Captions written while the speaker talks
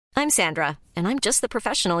I'm Sandra, and I'm just the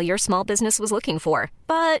professional your small business was looking for.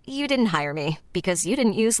 But you didn't hire me because you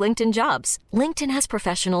didn't use LinkedIn Jobs. LinkedIn has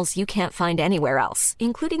professionals you can't find anywhere else,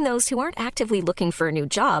 including those who aren't actively looking for a new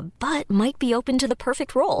job, but might be open to the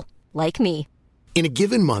perfect role, like me. In a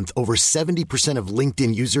given month, over 70% of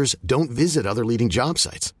LinkedIn users don't visit other leading job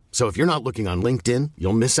sites. So if you're not looking on LinkedIn,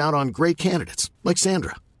 you'll miss out on great candidates like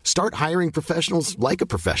Sandra. Start hiring professionals like a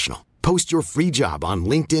professional. Post your free job on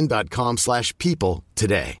linkedin.com/people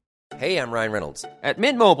today. Hey, I'm Ryan Reynolds. At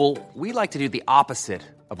Mint Mobile, we like to do the opposite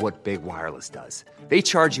of what Big Wireless does. They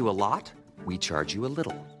charge you a lot, we charge you a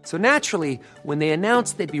little. So naturally, when they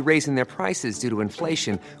announced they'd be raising their prices due to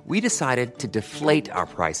inflation, we decided to deflate our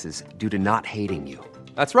prices due to not hating you.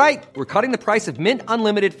 That's right. We're cutting the price of Mint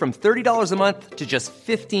Unlimited from $30 a month to just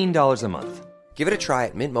 $15 a month. Give it a try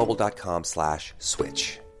at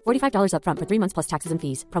mintmobile.com/switch. $45 up front for 3 months plus taxes and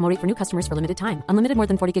fees. Promo rate for new customers for limited time. Unlimited more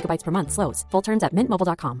than 40 gigabytes per month slows. Full terms at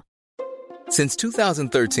mintmobile.com. Since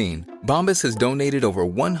 2013, Bombas has donated over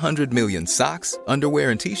 100 million socks,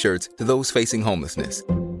 underwear, and T-shirts to those facing homelessness.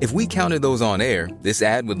 If we counted those on air, this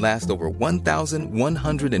ad would last over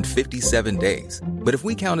 1,157 days. But if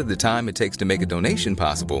we counted the time it takes to make a donation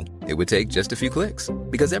possible, it would take just a few clicks.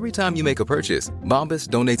 Because every time you make a purchase, Bombas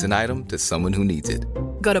donates an item to someone who needs it.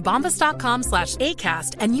 Go to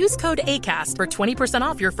bombas.com/ACAST and use code ACAST for 20%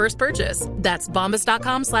 off your first purchase. That's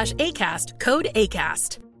bombas.com/ACAST, code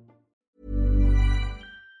ACAST.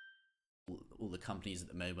 All the companies at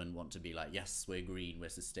the moment want to be like, yes, we're green, we're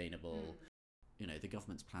sustainable. You know, the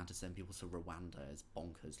government's plan to send people to Rwanda is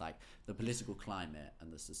bonkers. Like, the political climate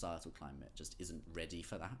and the societal climate just isn't ready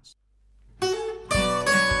for that.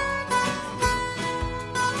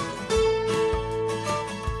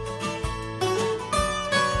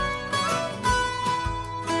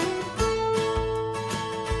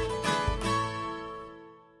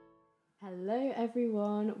 Hello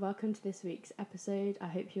everyone, welcome to this week's episode. I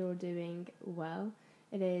hope you're all doing well.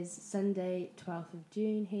 It is Sunday 12th of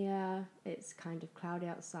June here. It's kind of cloudy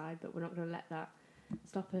outside, but we're not going to let that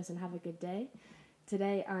stop us and have a good day.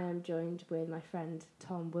 Today I am joined with my friend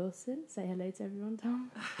Tom Wilson. Say hello to everyone,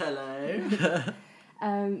 Tom. Hello.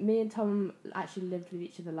 Me and Tom actually lived with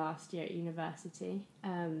each other last year at university,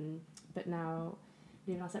 but now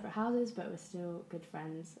live in our separate houses, but we're still good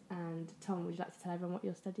friends. And Tom, would you like to tell everyone what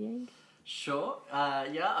you're studying? Sure.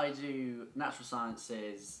 Yeah, I do natural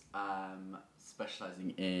sciences,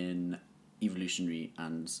 specialising in evolutionary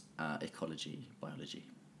and ecology, biology.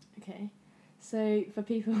 Okay. So for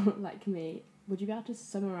people like me, would you be able to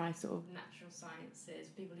summarise sort of natural sciences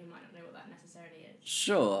for people who might not know what that necessarily is?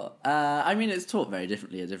 Sure. I mean, it's taught very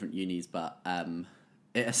differently at different unis, but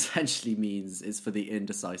it essentially means it's for the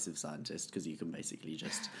indecisive scientist, because you can basically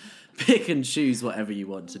just pick and choose whatever you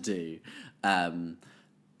want to do.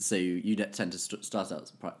 So you tend to start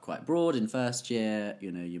out quite broad in first year.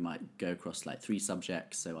 You know, you might go across like 3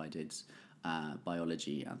 subjects. So I did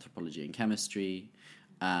biology, anthropology, and chemistry.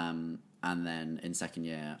 And then in second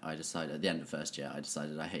year, at the end of first year, I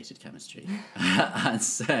decided I hated chemistry. And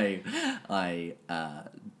so I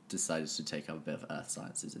decided to take up a bit of earth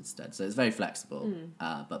sciences instead. So it's very flexible.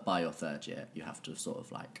 But by your third year, you have to sort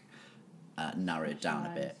of like narrow it down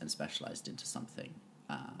a bit and specialised into something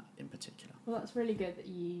in particular. Well, that's really good that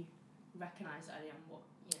you recognised early on what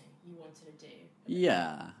you wanted to do.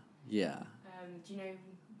 Yeah. Do you know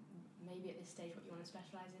maybe at this stage what you want to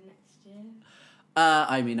specialise in next year?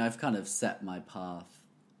 I mean, I've kind of set my path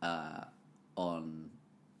on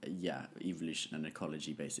evolution and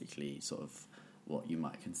ecology, basically, sort of what you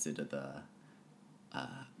might consider the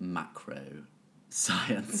macro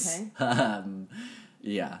science.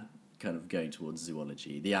 Okay. Kind of going towards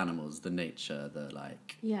zoology, the animals, the nature, the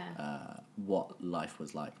what life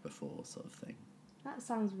was like before, sort of thing. That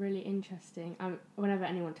sounds really interesting. Whenever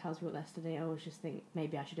anyone tells me what they're studying, I always just think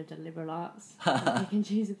maybe I should have done liberal arts. I can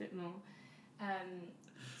choose a bit more.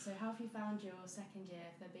 So how have you found your second year?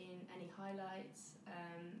 Have there been any highlights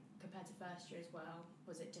compared to first year as well?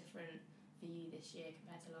 Was it different for you this year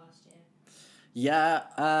compared to last year? Yeah,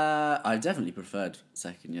 I've definitely preferred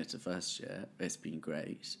second year to first year. It's been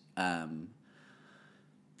great. There've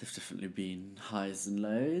definitely been highs and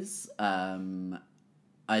lows. In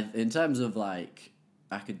terms of like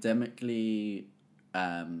academically,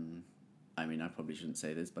 I mean, I probably shouldn't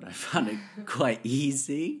say this, but I found it quite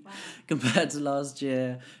easy compared to last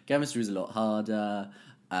year. Chemistry is a lot harder.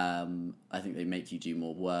 I think they make you do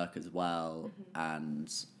more work as well, and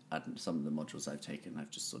some of the modules I've taken, I've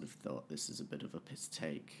just sort of thought this is a bit of a piss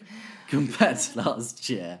take compared to last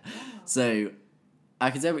year. So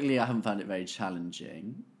academically, I haven't found it very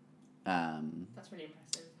challenging. That's really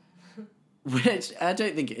impressive. Which I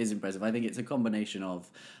don't think it is impressive. I think it's a combination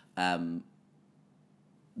of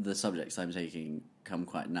the subjects I'm taking come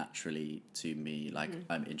quite naturally to me. Like,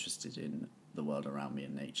 I'm interested in the world around me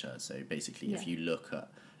and nature. So basically,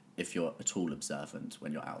 if you're at all observant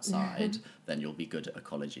when you're outside, then you'll be good at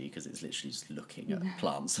ecology, because it's literally just looking at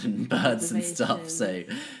plants and birds and stuff. So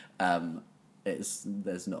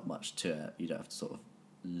there's not much to it. You don't have to sort of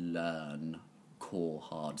learn core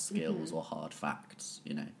hard skills or hard facts,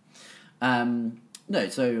 you know. No,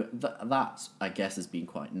 so that I guess has been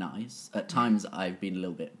quite nice. At times I've been a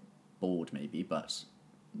little bit bored maybe, but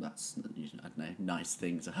that's, I don't know, nice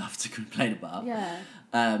thing to have to complain about. Yeah.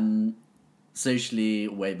 Socially,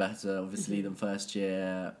 way better, obviously, than first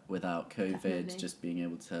year without COVID. Definitely. Just being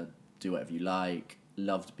able to do whatever you like.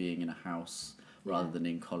 Loved being in a house rather than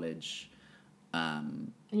in college.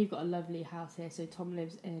 And you've got a lovely house here. So Tom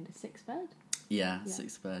lives in a 6-bed. Yeah,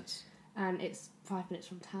 6-bed. And it's 5 minutes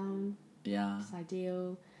from town. Yeah. It's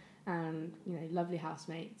ideal. And, you know, lovely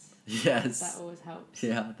housemates. Yes. That always helps.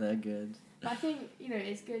 Yeah, they're good. But I think, you know,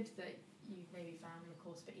 it's good that you've maybe found the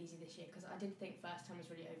course a bit easy this year, because I did think first time was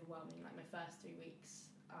really overwhelming. Like, my first 3 weeks,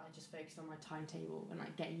 I just focused on my timetable and,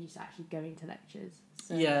 like, getting used to actually going to lectures.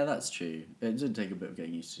 So, Yeah, that's true. It did take a bit of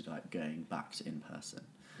getting used to, like, going back to in person.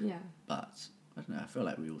 Yeah. But, I don't know, I feel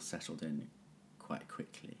like we all settled in quite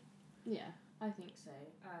quickly. Yeah, I think so.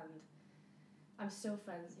 And I'm still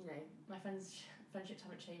friends, you know, my friendships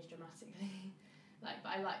haven't changed dramatically. Like,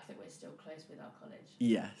 but I like that we're still close with our college.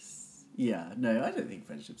 Yes. Yeah, no, I don't think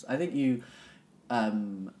friendships. I think you,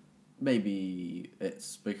 maybe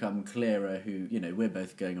it's become clearer who, you know, we're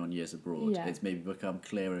both going on years abroad. Yeah. It's maybe become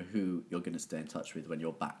clearer who you're going to stay in touch with when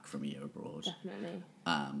you're back from a year abroad. Definitely.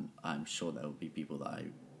 I'm sure there will be people that I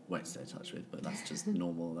won't stay in touch with, but that's just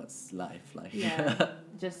normal, that's life. Like. Yeah,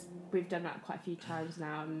 just, we've done that quite a few times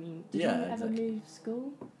now. I mean, did you ever move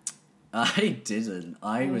school? I didn't.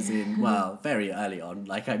 I was in, well, very early on.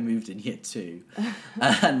 Like, I moved in year 2.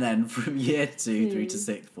 And then from year 2 through to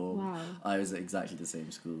 6th form, I was at exactly the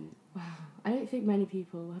same school. Wow. I don't think many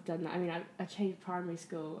people have done that. I mean, I changed primary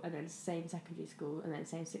school and then same secondary school and then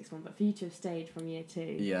same 6th one. But for you to have stayed from year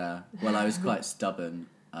 2... Yeah. Well, I was quite stubborn.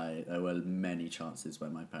 There were many chances where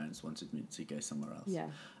my parents wanted me to go somewhere else. Yeah.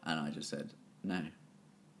 And I just said, no.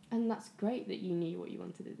 And that's great that you knew what you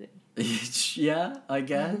wanted to do. Yeah, I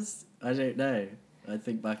guess. I don't know. I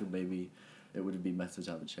think back and maybe it would have been better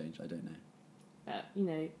to have a change. I don't know. But, you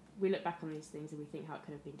know, we look back on these things and we think how it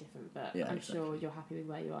could have been different. But Yeah, I'm exactly. sure you're happy with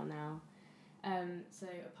where you are now. So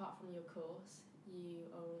apart from your course, you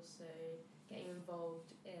are also getting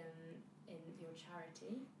involved in your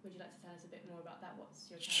charity. Would you like to tell us a bit more about that? What's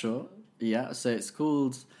your charity Sure. called? Yeah, so it's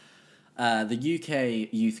called the UK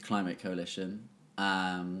Youth Climate Coalition.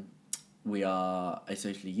 We are a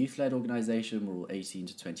socially youth-led organisation. We're all 18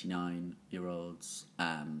 to 29-year-olds.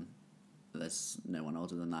 There's no one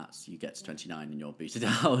older than that, so you get to 29 and you're booted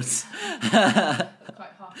out.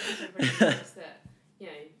 Quite hard to realise that, you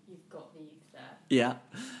know, you've got the youth there. Yeah,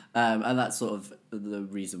 and that's sort of the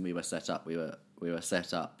reason we were set up. We were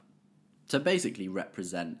set up to basically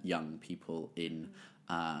represent young people in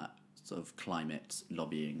sort of climate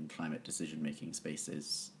lobbying, climate decision-making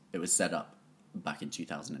spaces. It was set up back in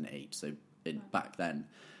 2008, so back then,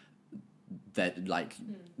 that like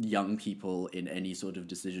young people in any sort of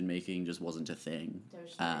decision-making just wasn't a thing. There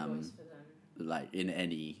was no voice for them. Like in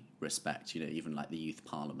any respect, you know, even like the youth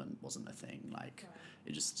parliament wasn't a thing. Like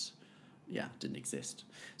it just, didn't exist.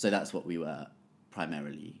 So that's what we were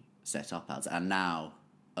primarily set up as. And now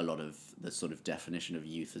a lot of the sort of definition of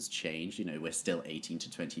youth has changed. You know, we're still 18 to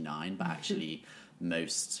 29, but actually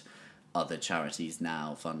most other charities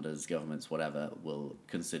now, funders, governments, whatever, will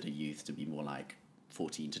consider youth to be more like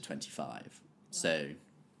 14 to 25. So,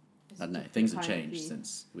 I don't know, things have changed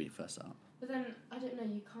since we first started. But then, I don't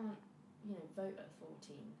know, you can't, you know, vote at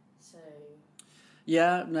 14, so...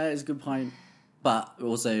 Yeah, no, it's a good point. But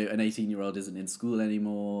also, an 18-year-old isn't in school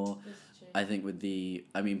anymore. That's true. I think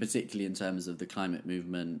particularly in terms of the climate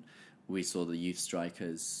movement, we saw the youth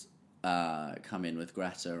strikers come in with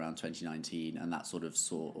Greta around 2019, and that sort of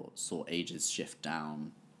saw ages shift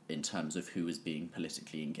down in terms of who was being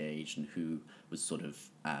politically engaged and who was sort of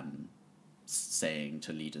saying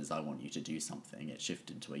to leaders, I want you to do something. It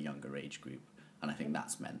shifted to a younger age group, and I think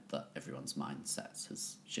that's meant that everyone's mindsets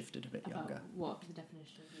has shifted a bit About younger. what the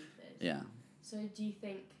definition of youth is. Yeah. So do you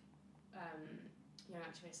think young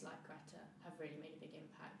activists like Greta have really made a big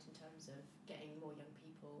impact in terms of getting more young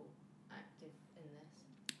people active in this?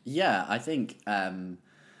 Yeah, I think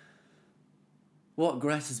what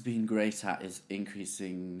Greta's been great at is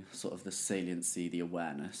increasing sort of the saliency, the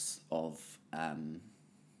awareness of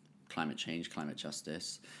climate change, climate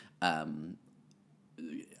justice.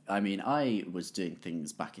 I mean, I was doing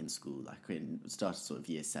things back in school, like started sort of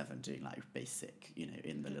year 7, doing like basic,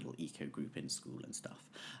 in the little eco group in school and stuff.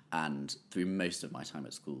 And through most of my time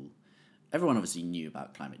at school, everyone obviously knew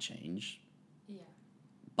about climate change. Yeah.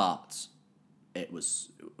 But it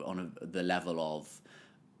was on the level of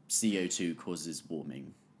CO2 causes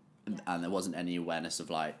warming. And there wasn't any awareness of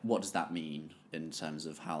like, what does that mean in terms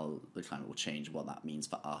of how the climate will change, what that means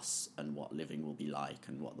for us and what living will be like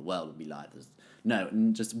and what the world will be like. There's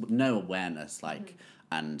just no awareness, like,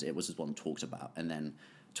 and it was just one talked about. And then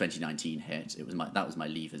 2019 hit. That was my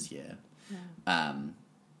leavers year. Yeah.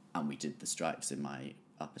 And we did the strikes in my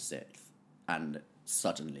upper 6th. And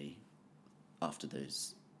suddenly, after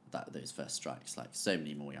those first strikes, like, so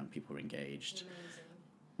many more young people were engaged. Amazing.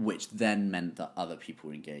 Which then meant that other people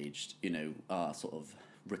were engaged. Our sort of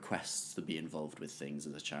requests to be involved with things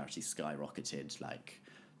as a charity skyrocketed, like,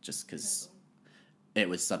 just because it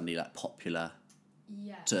was suddenly like popular.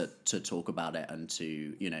 Yes. To talk about it, and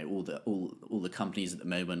to all the companies at the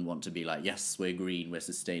moment want to be like, yes, we're green, we're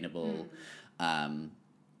sustainable, and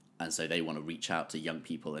so they want to reach out to young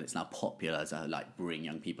people, and it's now popular to like bring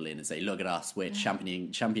young people in and say, look at us, we're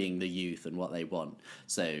championing the youth and what they want.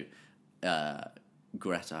 So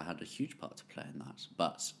Greta had a huge part to play in that,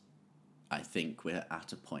 but I think we're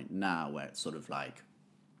at a point now where it's sort of like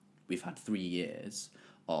we've had 3 years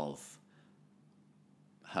of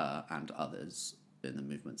her and others in the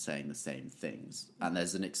movement saying the same things, and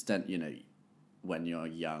there's an extent, when you're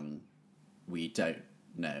young, we don't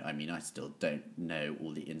know. I mean, I still don't know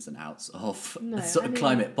all the ins and outs of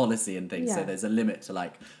climate policy and things. Yeah. So there's a limit to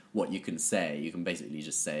like what you can say. You can basically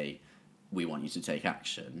just say, "We want you to take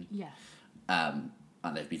action." Yeah.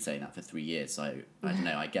 And they've been saying that for 3 years. So I don't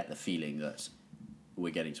know. I get the feeling that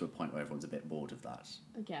we're getting to a point where everyone's a bit bored of that.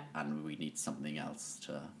 Yeah. And we need something else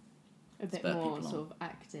to a bit more sort of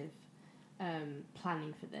active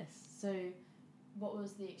planning for this. So, what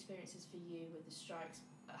was the experiences for you with the strikes?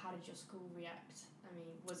 How did your school react? I mean,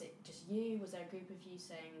 was it just you? Was there a group of you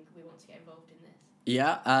saying, we want to get involved in this?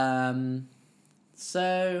 Yeah.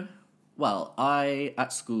 So, well,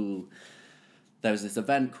 at school, there was this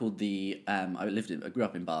event called I grew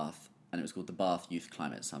up in Bath, and it was called the Bath Youth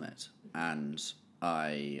Climate Summit. And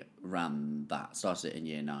I ran that, started it in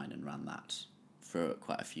year 9 and ran that for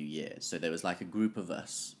quite a few years. So there was like a group of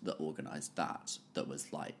us that organised that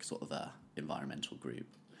was like sort of a environmental group.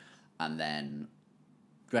 And then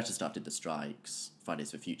Greta started the strikes,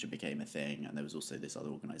 Fridays for Future became a thing, and there was also this other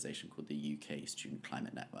organisation called the UK Student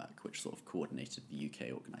Climate Network, which sort of coordinated the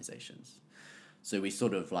UK organisations. So we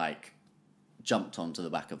sort of like jumped onto the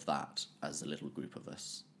back of that as a little group of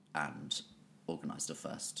us and organised a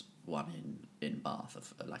first one in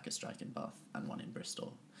Bath, like a strike in Bath, and one in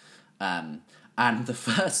Bristol. And the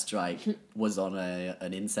first strike was on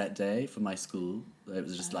an inset day for my school. It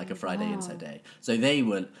was just like a Friday inset day. So they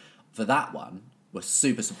were, for that one, were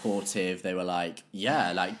super supportive. They were like,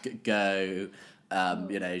 yeah, like, go,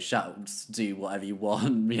 shout, do whatever you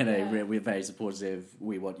want. We're very supportive.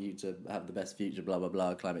 We want you to have the best future, blah, blah,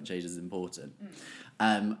 blah. Climate change is important.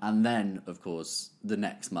 And then, of course, the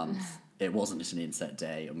next month, it wasn't just an inset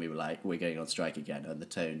day, and we were like, we're going on strike again. And the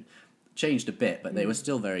tone changed a bit, but they were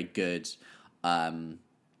still very good. I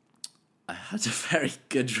had a very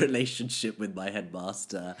good relationship with my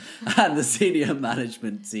headmaster and the senior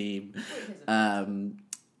management team.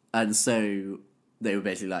 And so they were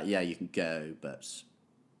basically like, yeah, you can go, but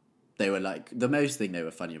they were like, the most thing they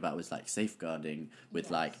were funny about was like safeguarding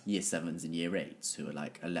with like year 7s and year 8s who were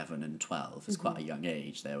like 11 and 12. It's quite a young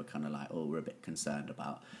age. They were kind of like, oh, we're a bit concerned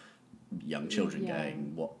about young children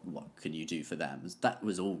going, what can you do for them? That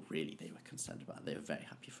was all really they were concerned about. They were very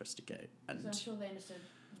happy for us to go. And so I'm sure they understood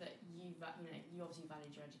that you obviously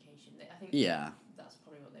valued your education. I think that's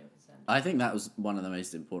probably what they were concerned about. I think that was one of the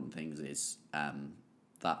most important things is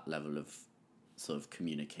that level of sort of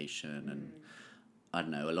communication and I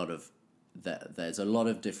don't know, there's a lot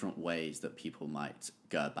of different ways that people might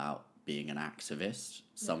go about being an activist.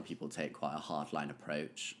 Some people take quite a hardline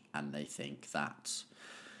approach and they think that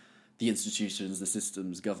the institutions, the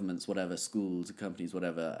systems, governments, whatever, schools, companies,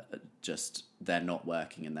 whatever, just they're not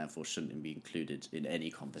working and therefore shouldn't be included in any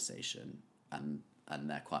conversation. And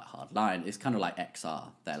they're quite hard line. It's kind of like XR.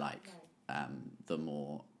 They're like the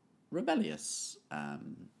more rebellious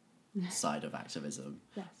side of activism.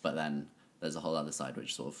 Yes. But then there's a whole other side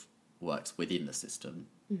which sort of works within the system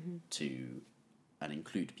to and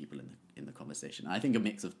include people in the conversation. And I think a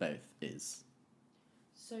mix of both is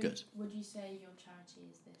good. So would you say your charity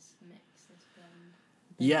is this mix, this blend?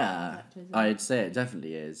 Yeah, I'd say it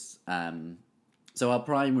definitely is. So our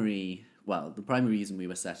primary, well, the primary reason we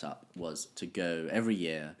were set up was to go every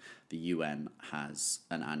year. The UN has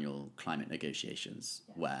an annual climate negotiations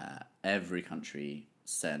where every country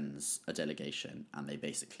sends a delegation and they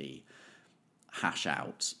basically hash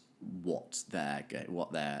out what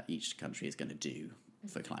each country is going to do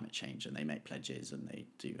for climate change, and they make pledges and they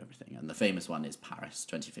do everything. And the famous one is Paris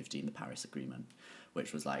 2015, the Paris Agreement,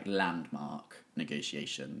 which was like landmark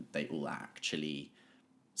negotiation. They all actually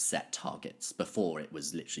set targets. Before, it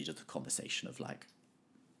was literally just a conversation of like,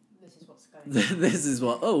 this is what's going on. this is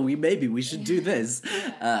what, maybe we should do this.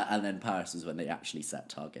 And then Paris was when they actually set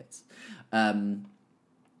targets.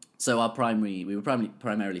 So we were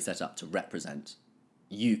primarily set up to represent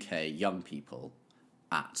UK young people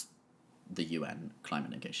at the UN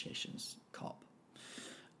climate negotiations, COP.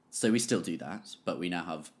 So we still do that, but we now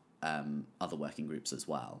have other working groups as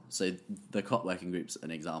well. So the COP working group's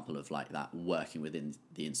an example of like that, working within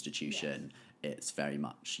the institution. Yes. It's very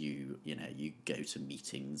much you go to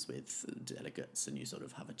meetings with delegates and you sort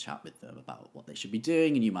of have a chat with them about what they should be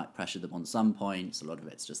doing, and you might pressure them on some points. A lot of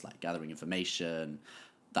it's just like gathering information.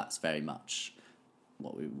 That's very much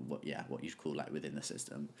what you'd call like within the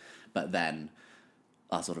system. But then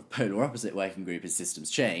our sort of polar opposite working group is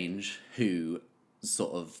Systems Change, who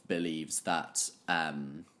sort of believes that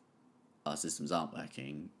our systems aren't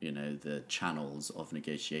working. The channels of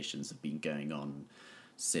negotiations have been going on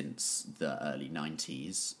since the early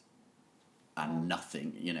 90s, and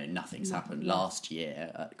nothing's happened. Last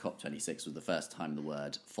year at COP26 was the first time the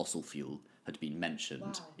word fossil fuel had been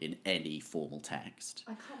mentioned in any formal text.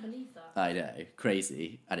 I can't believe that. I know,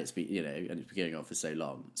 crazy, and it's been and it's been going on for so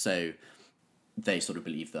long. So they sort of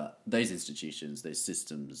believe that those institutions, those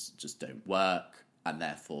systems just don't work, and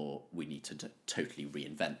therefore we need to totally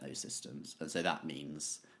reinvent those systems. And so that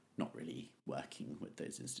means not really working with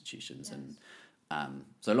those institutions. Yes. And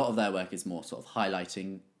so a lot of their work is more sort of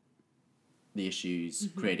highlighting the issues,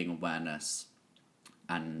 creating awareness,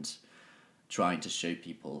 and trying to show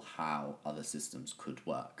people how other systems could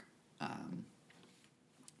work.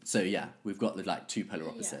 So yeah, we've got the like two polar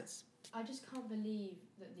opposites. Yeah. I just can't believe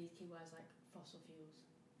that these keywords like fossil fuels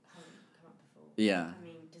haven't come up before. Yeah. I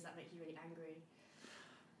mean, does that make you really angry?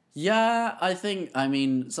 Yeah,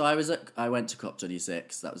 so I went to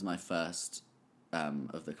COP26. That was my first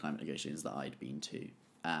of the climate negotiations that I'd been to.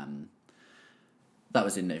 That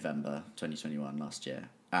was in November 2021 last year,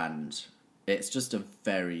 and it's just a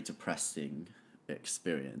very depressing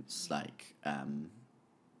experience. Very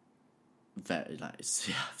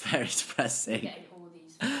depressing. Getting all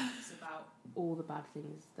these facts about all the bad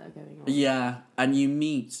things that are going on. Yeah, and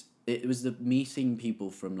it was meeting people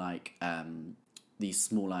from like these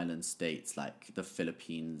small island states like the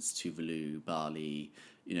Philippines, Tuvalu, Bali,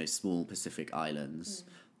 small Pacific islands.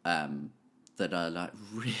 That are like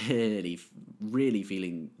really, really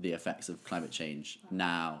feeling the effects of climate change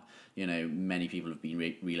now. Many people have been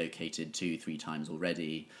relocated 2-3 times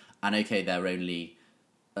already. And okay, they're only,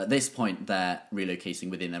 at this point, they're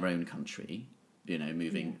relocating within their own country,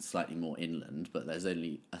 moving slightly more inland, but there's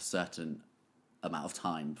only a certain amount of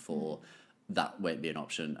time before that won't be an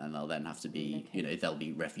option, and they'll then have to be, they'll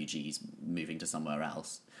be refugees moving to somewhere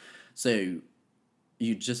else. So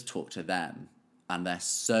you just talk to them, and they're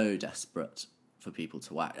so desperate for people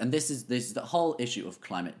to act. And this is the whole issue of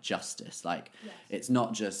climate justice. It's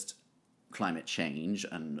not just climate change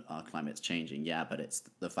and our climate's changing, but it's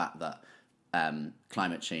the fact that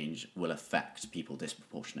climate change will affect people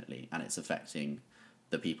disproportionately, and it's affecting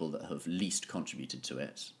the people that have least contributed to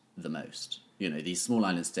it the most. These small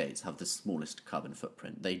island states have the smallest carbon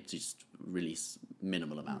footprint. They just release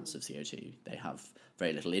minimal amounts of CO2. They have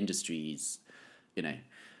very little industries,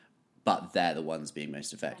 but they're the ones being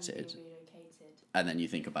most affected. And then you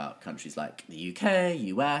think about countries like the UK,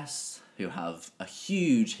 US, who have a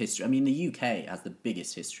huge history. I mean, the UK has the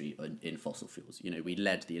biggest history in fossil fuels. We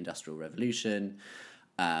led the Industrial Revolution.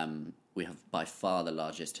 We have by far the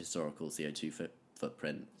largest historical CO2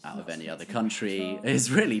 footprint out of any other country. It's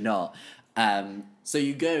really not. So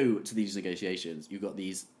you go to these negotiations, you've got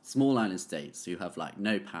these small island states who have like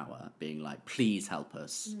no power being like, please help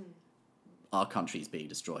us. Our country's being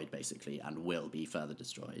destroyed, basically, and will be further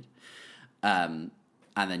destroyed. And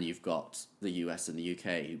then you've got the US and the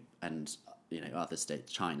UK and, other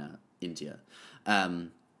states, China, India,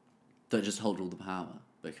 that just hold all the power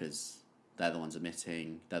because they're the ones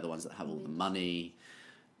emitting, they're the ones that have all the money.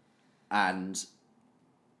 And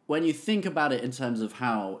when you think about it in terms of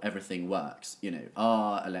how everything works,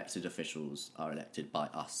 our elected officials are elected by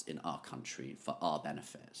us in our country for our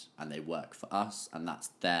benefit, and they work for us, and that's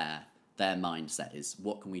their mindset is,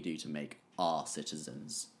 what can we do to make our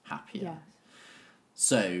citizens happier? Yes.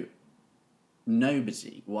 So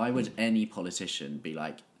nobody, why would any politician be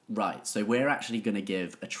like, right, so we're actually going to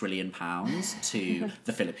give £1 trillion to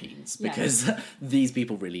the Philippines because these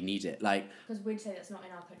people really need it. Like, because we'd say that's not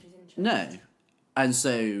in our country's interest. No. And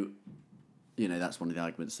so, you know, that's one of the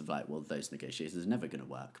arguments of like, well, those negotiations are never going to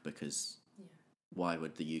work because why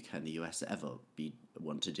would the UK and the US ever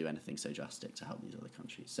want to do anything so drastic to help these other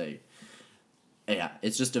countries? So, yeah,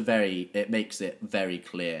 it's just it makes it very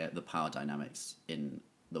clear the power dynamics in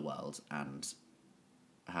the world and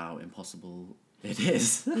how impossible it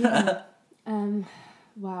is.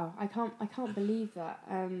 Wow, I can't believe that.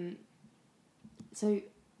 So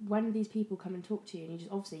when these people come and talk to you, and you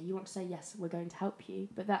just obviously you want to say yes, we're going to help you,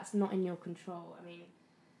 but that's not in your control. I mean,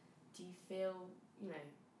 do you feel that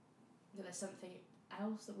there's something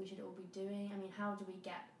else that we should all be doing? I mean, how do we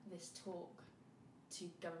get this talk to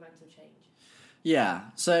governmental change? Yeah.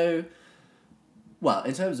 So, well,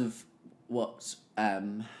 in terms of what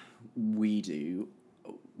we do,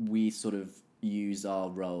 we sort of use our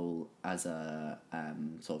role as a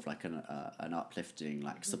sort of like an uplifting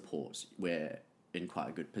support. We're in quite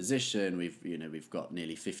a good position. We've got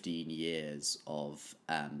nearly 15 years of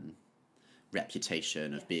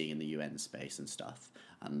reputation of being in the UN space and stuff.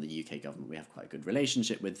 And the UK government, we have quite a good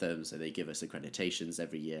relationship with them, so they give us accreditations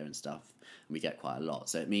every year and stuff, and we get quite a lot.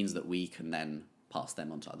 So it means that we can then pass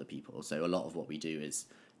them on to other people. So a lot of what we do is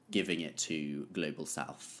giving it to Global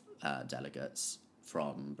South delegates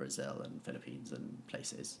from Brazil and Philippines and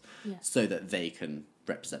places, so that they can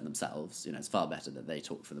represent themselves. It's far better that they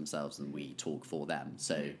talk for themselves than we talk for them.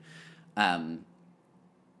 So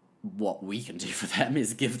what we can do for them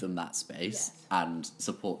is give them that space and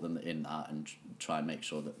support them in that and try and make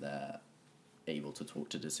sure that they're able to talk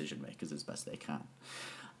to decision makers as best they can.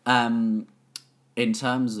 In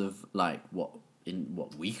terms of what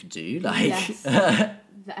we could do, the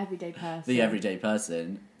everyday person. The everyday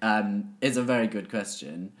person is a very good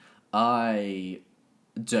question. I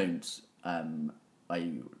don't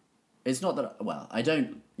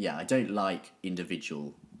like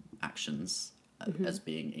individual actions as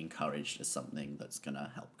being encouraged as something that's going to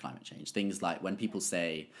help climate change. Things like when people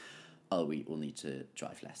say, oh, we all need to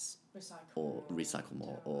drive less, recycle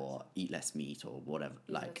more, or eat less meat, or whatever.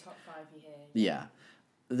 These are the top 5 you hear. Yeah,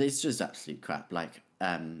 it's just absolute crap.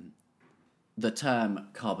 The term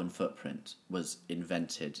carbon footprint was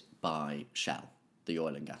invented by Shell, the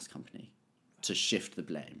oil and gas company, to shift the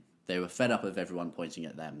blame. They were fed up of everyone pointing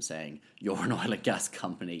at them saying, you're an oil and gas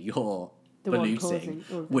company, you're polluting,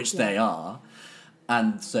 which they are.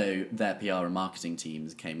 And so their PR and marketing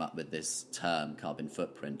teams came up with this term, carbon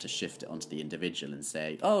footprint, to shift it onto the individual and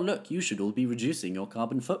say, oh, look, you should all be reducing your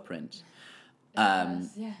carbon footprint.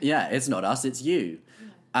 It's not us, it's you. Yeah.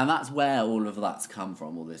 And that's where all of that's come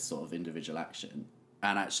from, all this sort of individual action.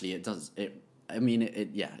 And actually it just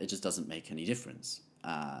doesn't make any difference.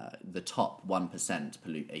 The top 1%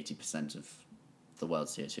 pollute 80% of the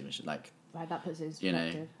world's CO2 emissions. Right, that puts it in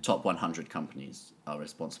perspective. Top 100 companies are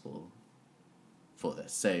responsible for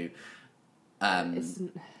this. So, it's,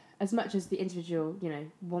 as much as the individual,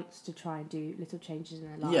 wants to try and do little changes in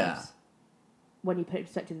their lives, when you put it in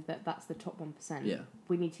perspective that that's the top 1%,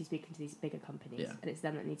 we need to be speaking to these bigger companies, and it's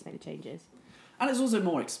them that need to make the changes. And it's also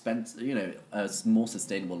more expensive. A more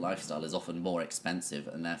sustainable lifestyle is often more expensive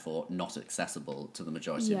and therefore not accessible to the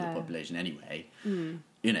majority of the population anyway.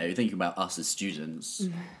 Thinking about us as students,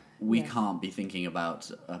 we can't be thinking about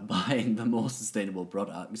buying the more sustainable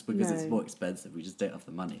products because it's more expensive. We just don't have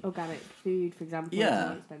the money. Organic food, for example, is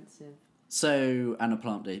more expensive. So, and a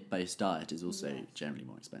plant-based diet is also generally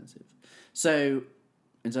more expensive. So,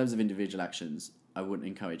 in terms of individual actions, I wouldn't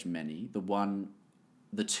encourage many.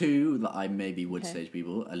 The two that I maybe would say to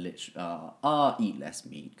people are eat less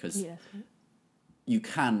meat, because you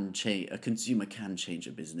can change. A consumer can change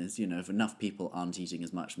a business. If enough people aren't eating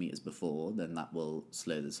as much meat as before, then that will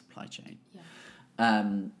slow the supply chain.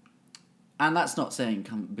 And that's not saying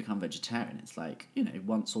become vegetarian. It's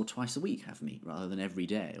once or twice a week have meat rather than every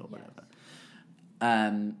day or whatever.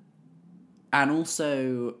 And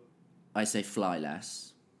also, I say fly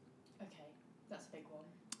less. Okay, that's a big one.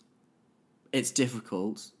 It's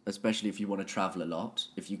difficult, especially if you want to travel a lot.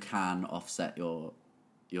 If you can offset your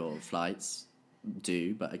flights,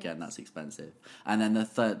 do. But again, that's expensive. And then the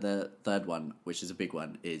third one, which is a big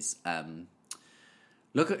one, is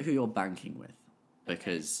look at who you're banking with,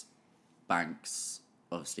 because banks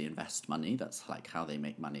obviously invest money. That's how they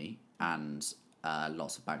make money, and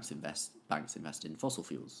lots of banks invest in fossil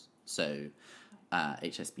fuels. So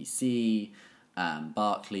HSBC,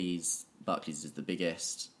 Barclays is the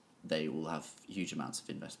biggest. They all have huge amounts of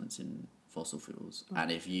investments in fossil fuels.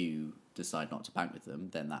 And if you decide not to bank with them,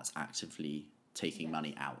 then that's actively taking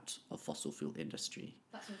money out of fossil fuel industry.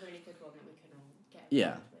 That's a really good one that we can all get Yeah,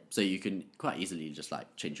 involved with. so you can quite easily just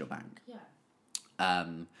like change your bank. Yeah.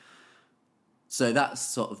 So that's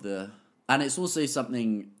sort of and it's also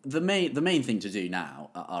something, the main thing to do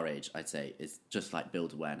now at our age, I'd say, is just like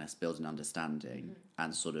build awareness, build an understanding,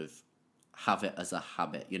 and sort of have it as a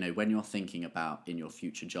habit. You know, when you're thinking about in your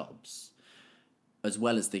future jobs, as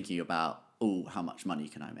well as thinking about, oh, how much money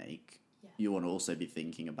can I make? Yeah. You want to also be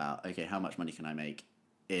thinking about, okay, how much money can I make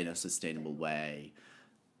in a sustainable way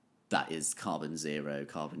that is carbon zero,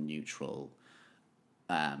 carbon neutral?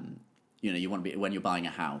 You know, you want to be, when you're buying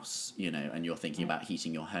a house, you know, and you're thinking about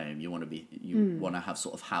heating your home, you want to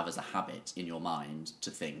have as a habit in your mind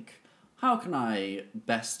to think, how can I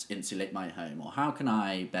best insulate my home, or how can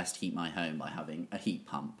I best heat my home by having a heat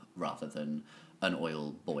pump rather than an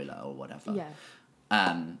oil boiler or whatever.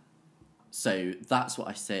 Yeah. So that's what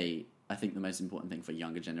I say. I think the most important thing for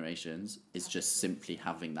younger generations is just simply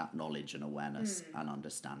having that knowledge and awareness and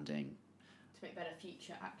understanding. To make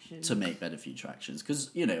better future actions.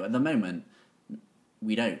 Because, you know, at the moment,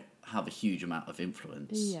 we don't have a huge amount of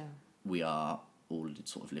influence. Yeah. We are all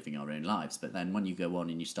sort of living our own lives. But then when you go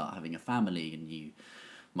on and you start having a family and you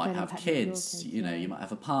might have kids, you know, you might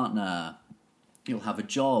have a partner, you'll have a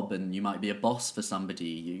job, and you might be a boss for somebody.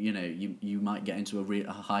 You might get into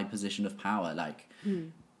a high position of power. Like,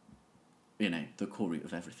 you know, the core root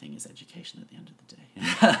of everything is education at the end of the day.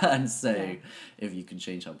 And so if you can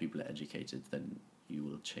change how people are educated, then you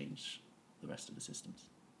will change the rest of the systems.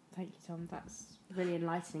 Thank you, Tom. That's really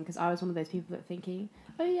enlightening, because I was one of those people that thinking,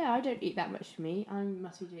 oh yeah, I don't eat that much meat, I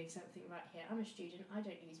must be doing something right here. I'm a student, I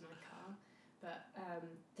don't use my car. But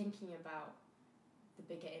thinking about the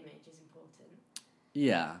bigger image is important.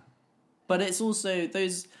 Yeah. But it's also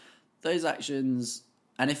those actions,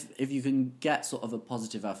 and if you can get sort of a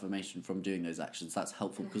positive affirmation from doing those actions, that's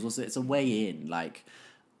helpful, because also it's a way in. Like,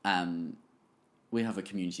 we have a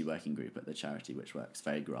community working group at the charity which works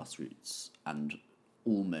very grassroots and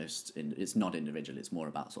it's not individual, it's more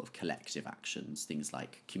about sort of collective actions, things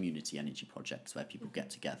like community energy projects where people get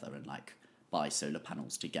together and like buy solar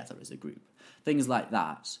panels together as a group. Things like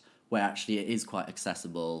that, where actually it is quite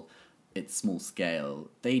accessible, it's small scale,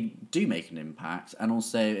 they do make an impact, and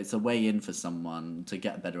also it's a way in for someone to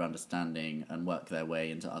get a better understanding and work their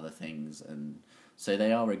way into other things, and so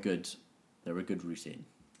they're a good routine.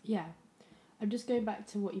 Yeah. I'm just going back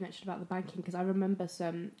to what you mentioned about the banking, because I remember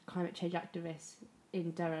some climate change activists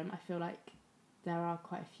in Durham. I feel like there are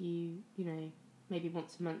quite a few, you know, maybe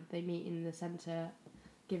once a month they meet in the centre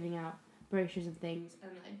giving out brochures and things,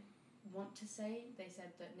 and I want to say they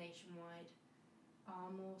said that Nationwide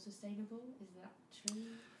are more sustainable. Is that true?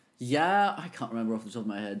 Yeah, I can't remember off the top of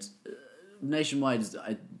my head. Nationwide is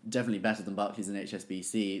definitely better than Barclays and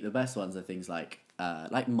HSBC. The best ones are things like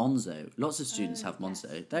Monzo. Lots of students have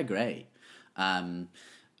Monzo. Yes. They're great.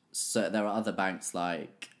 So there are other banks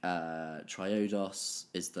like Triodos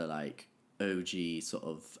is the like OG sort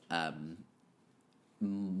of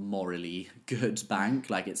morally good bank.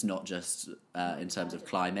 Like, it's not just in terms of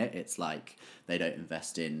climate, it's like they don't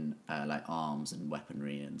invest in like arms and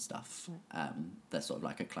weaponry and stuff. They're sort of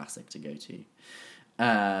like a classic to go to.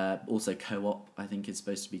 Also Co-op, I think, is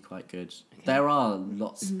supposed to be quite good. Okay. There are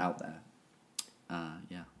lots out there.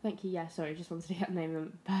 Yeah. Thank you. Yeah, sorry, just wanted to name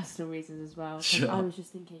them personal reasons as well. Sure. I was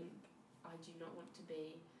just thinking, I do not want to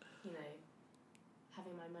be, you know,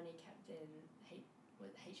 having my money kept in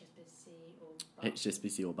HSBC or Barclays.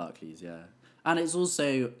 HSBC or Barclays, yeah. And it's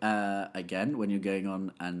also, again, when you're going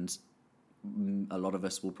on, and a lot of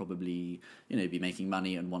us will probably, you know, be making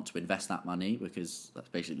money and want to invest that money, because that's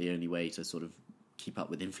basically the only way to sort of keep up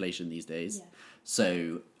with inflation these days. Yeah.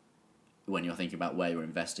 So when you're thinking about where you're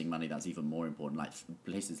investing money, that's even more important. Like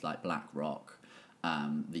places like BlackRock,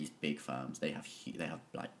 these big firms, they have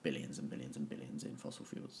like billions and billions and billions in fossil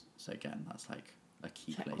fuels. So again, that's like a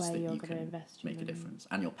key place that you can make a difference.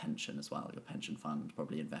 And your pension as well. Your pension fund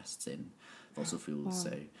probably invests in fossil fuels,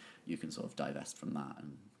 so you can sort of divest from that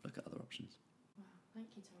and look at other options. Wow, thank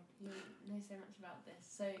you, Tom. You know so much about this.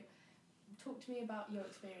 So talk to me about your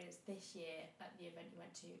experience this year at the event you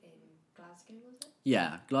went to in Glasgow, was it?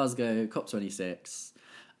 Yeah, Glasgow, COP26.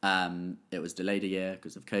 It was delayed a year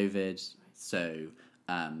because of COVID. Right. So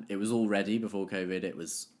it was all ready before COVID. It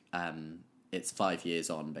was it's 5 years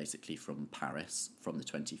on, basically, from Paris, from the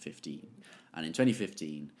 2015. And in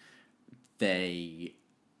 2015, they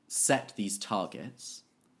set these targets,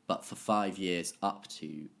 but for 5 years up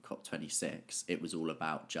to COP26, it was all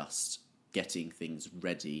about just getting things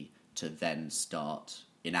ready to then start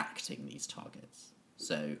enacting these targets.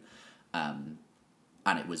 So, and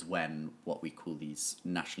it was when what we call these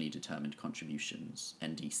nationally determined contributions,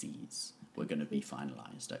 NDCs, were going to be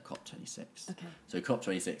finalised at COP26. Okay. So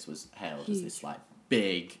COP26 was hailed Huge. as this like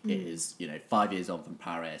big, it is, 5 years on from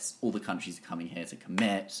Paris, all the countries are coming here to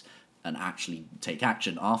commit and actually take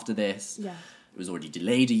action after this. Yeah. It was already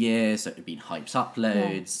delayed a year, so it had been hyped up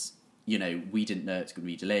loads. We didn't know it was going to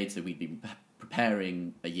be delayed, so we'd been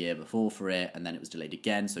preparing a year before for it, and then it was delayed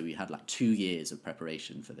again, so we had like 2 years of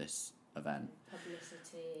preparation for this event.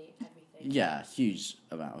 Publicity, everything. Yeah, huge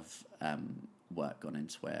amount of work gone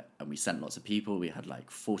into it, and we sent lots of people. We had like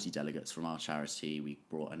 40 delegates from our charity. We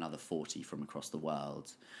brought another 40 from across the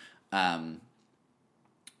world.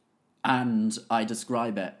 And I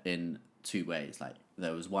describe it in 2 ways. Like,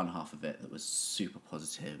 there was one half of it that was super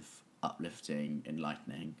positive, uplifting,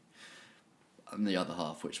 enlightening, and the other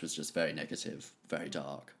half which was just very negative, very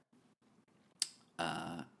dark,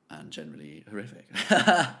 and generally horrific. Learning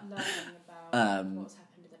about what's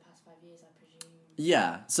happened in the past 5 years, I presume.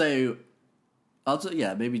 Yeah, so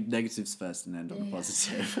maybe negatives first and end on the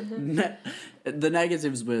positive. The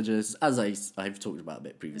negatives were just, as I've talked about a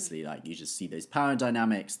bit previously, like you just see those power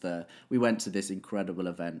dynamics. We went to this incredible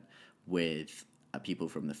event with people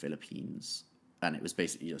from the Philippines, and it was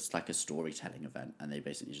basically just like a storytelling event, and they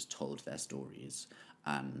basically just told their stories,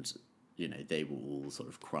 and they were all sort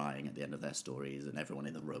of crying at the end of their stories, and everyone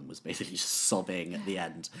in the room was basically just sobbing at the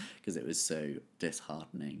end because it was so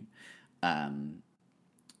disheartening.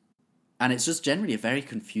 And it's just generally a very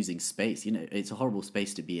confusing space. It's a horrible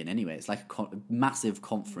space to be in anyway. It's like a massive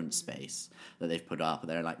conference space that they've put up.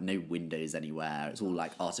 There are like no windows anywhere. It's all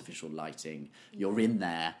like artificial lighting. You're in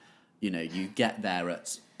there, you get there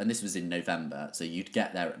and this was in November, so you'd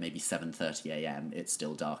get there at maybe 7:30 a.m. It's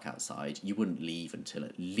still dark outside. You wouldn't leave until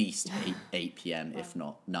at least 8 p.m, if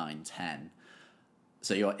not 9, 10.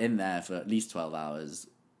 So you're in there for at least 12 hours.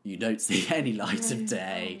 You don't see any light of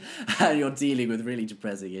day, and you're dealing with really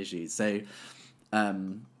depressing issues. So,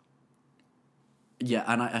 and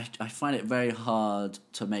I find it very hard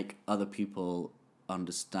to make other people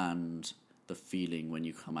understand the feeling when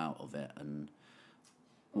you come out of it and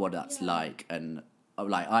what that's like. And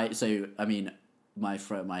my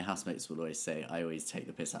housemates would always say I always take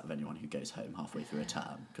the piss out of anyone who goes home halfway through a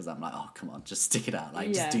term, because I'm like, oh, come on, just stick it out,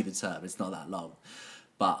 just do the term. It's not that long.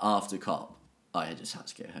 But after COP, I just had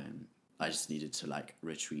to go home. I just needed to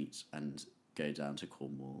retreat and go down to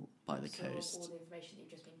Cornwall by the coast. All the information that you've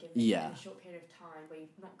just been given in a short period of time, where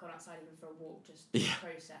you've not gone outside even for a walk, just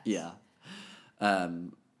process. Yeah.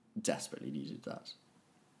 Desperately needed that.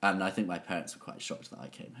 And I think my parents were quite shocked that I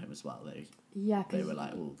came home as well. They were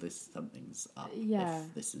like, "Oh, something's up.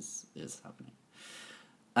 If this is happening."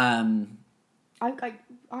 I'm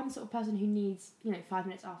the sort of person who needs 5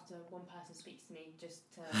 minutes after one person speaks to me just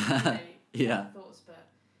to get thoughts,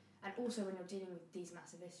 and also when you're dealing with these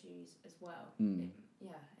massive issues as well,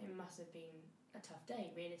 it must have been a tough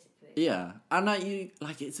day realistically. Yeah, and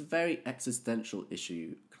it's a very existential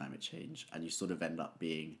issue, climate change, and you sort of end up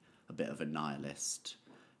being a bit of a nihilist,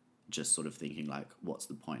 just sort of thinking what's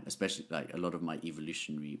the point? Especially a lot of my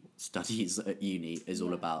evolutionary studies at uni is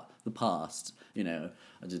all about the past. I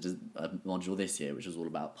did a module this year which was all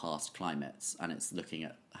about past climates, and it's looking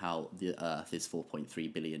at how the Earth is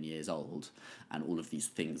 4.3 billion years old, and all of these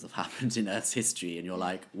things have happened in Earth's history, and you're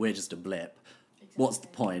like, we're just a blip. Exactly. What's the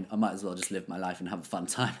point? I might as well just live my life and have a fun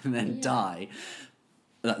time and then die.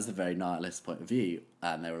 That's a very nihilist point of view,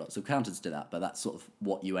 and there are lots of counters to that, but that's sort of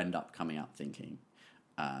what you end up coming up thinking.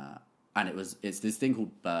 And it's this thing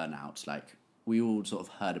called burnout. We all sort of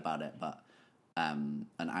heard about it, but and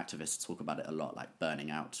activists talk about it a lot,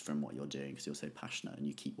 burning out from what you're doing because you're so passionate and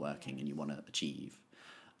you keep working and you want to achieve.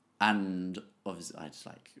 And obviously, I just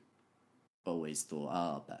always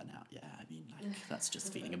thought, burnout. Yeah, that's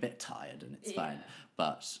just feeling a bit tired and it's fine.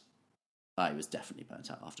 But I was definitely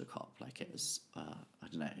burnt out after COP. It was, I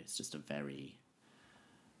don't know. It's just a very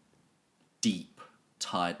deep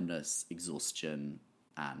tiredness, exhaustion,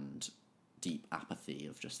 and deep apathy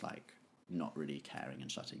of just not really caring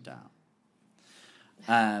and shutting down.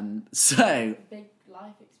 So big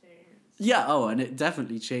life experience. Yeah, and it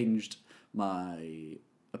definitely changed my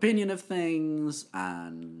opinion of things,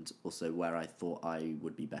 and also where I thought I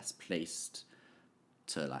would be best placed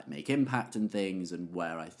to make impact in things, and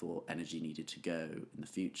where I thought energy needed to go in the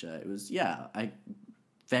future. It was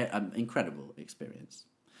incredible experience,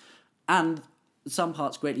 and some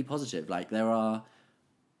parts greatly positive. There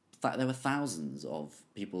were thousands of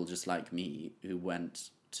people just like me who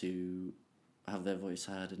went to have their voice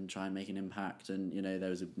heard and try and make an impact. And, there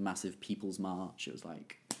was a massive people's march. It was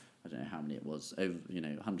I don't know how many it was, over,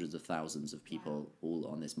 hundreds of thousands of people all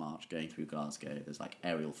on this march going through Glasgow. There's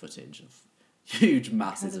aerial footage of huge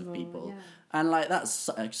masses of Incredible, people. yeah. And like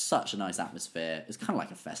that's such a nice atmosphere. It's kind of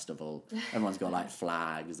like a festival. Everyone's got like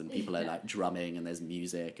flags and people are like drumming and there's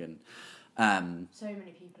music and So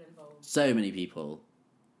many people involved. so many people,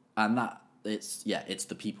 and that it's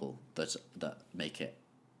the people that make it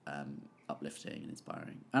uplifting and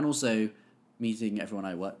inspiring, and also meeting everyone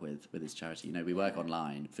I work with this charity. You know, we work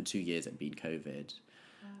online. For 2 years it'd been COVID.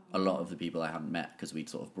 A lot of the people I hadn't met because we'd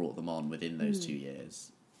sort of brought them on within those 2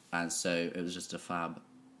 years, and so it was just a fab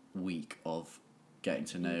week of getting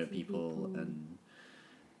to know people and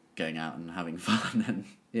going out and having fun and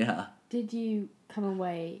yeah. Did you come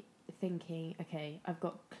away thinking, okay, I've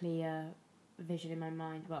got clear vision in my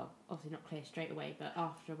mind, well, obviously not clear straight away, but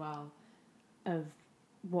after a while, of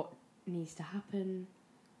what needs to happen?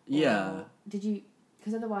 Yeah. Or did you,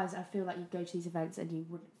 because otherwise I feel like you'd go to these events and you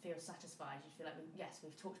wouldn't feel satisfied. You'd feel like, yes,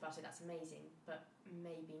 we've talked about it, that's amazing, but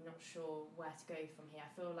maybe not sure where to go from here.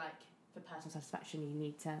 I feel like for personal satisfaction you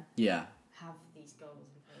need to have these goals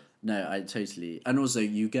in place. No, I totally... And also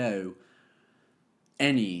you go...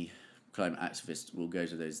 Any climate activist will go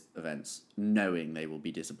to those events knowing they will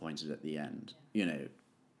be disappointed at the end. You know,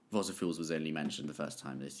 fossil fuels was only mentioned the first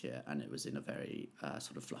time this year, and it was in a very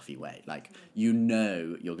sort of fluffy way. Like, you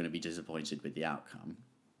know you're going to be disappointed with the outcome.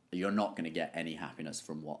 You're not going to get any happiness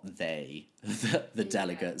from what they, the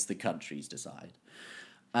delegates, the countries decide.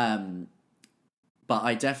 But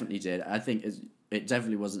I definitely did. I think it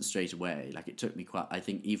definitely wasn't straight away. Like, it took me quite... I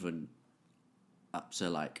think even up to,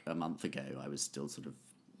 like, a month ago, I was still sort of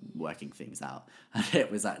working things out. And it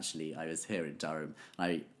was actually... I was here in Durham.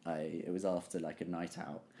 It was after, like, a night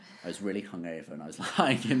out. I was really hungover and I was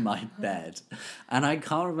lying in my bed. And I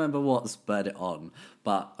can't remember what spurred it on,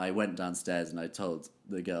 but I went downstairs and I told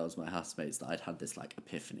the girls, my housemates, that I'd had this, like,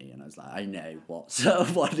 epiphany. And I was like, I know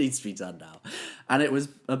what needs to be done now. And it was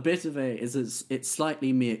a bit of it's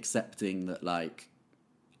slightly me accepting that, like,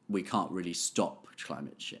 we can't really stop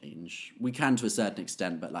climate change. We can to a certain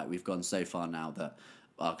extent, but, like, we've gone so far now that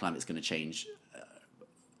our climate's going to change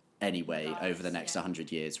anyway over the next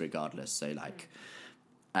 100 years regardless. So, like...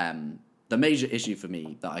 the major issue for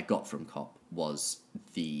me that I got from COP was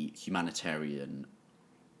the humanitarian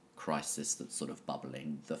crisis that's sort of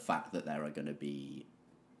bubbling, the fact that there are going to be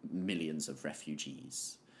millions of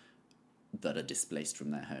refugees that are displaced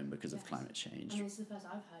from their home because of climate change. I mean, it's the first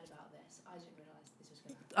I've heard about this. I didn't realise this was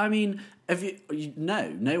going to happen. I mean,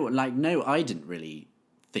 no, I didn't really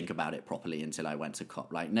think about it properly until I went to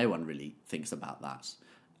COP. Like, no one really thinks about that.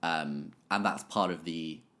 And that's part of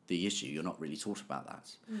the issue. You're not really taught about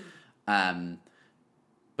that.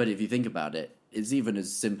 But if you think about it, it's even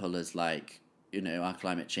as simple as, like, you know, our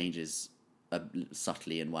climate changes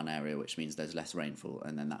subtly in one area, which means there's less rainfall,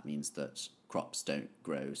 and then that means that crops don't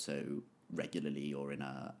grow so regularly or in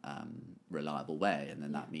a reliable way, and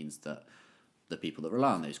then that means that the people that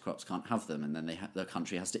rely on those crops can't have them, and then the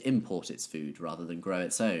country has to import its food rather than grow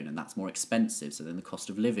its own, and that's more expensive, so then the cost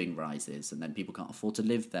of living rises, and then people can't afford to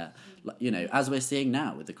live there. You know, as we're seeing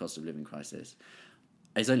now with the cost of living crisis,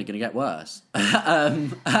 it's only going to get worse.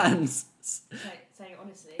 And Saying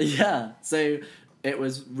honestly. yeah, so it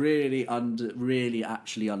was really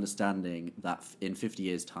actually understanding that in 50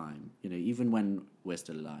 years' time, you know, even when we're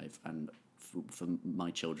still alive, and for my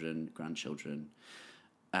children, grandchildren,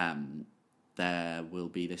 there will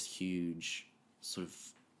be this huge sort of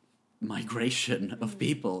migration of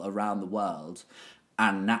people around the world,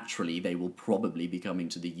 and naturally they will probably be coming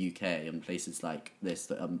to the UK and places like this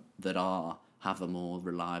that have a more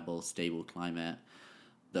reliable, stable climate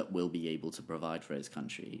that will be able to provide for its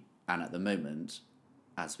country. And at the moment,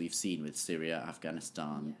 as we've seen with Syria,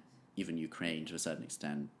 Afghanistan, even Ukraine to a certain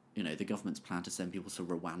extent, you know, the government's plan to send people to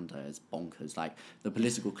Rwanda is bonkers. Like, the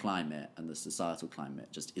political climate and the societal climate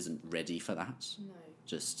just isn't ready for that. No.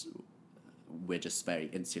 We're just very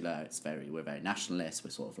insular. We're very nationalist.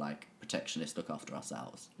 We're sort of like protectionist, look after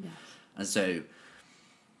ourselves. Yes. And so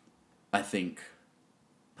I think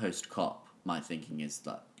post-COP, my thinking is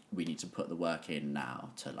that we need to put the work in now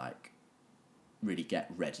to, like, really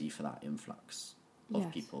get ready for that influx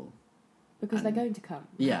of people. Because they're going to come.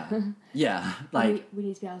 Yeah, yeah. Like, we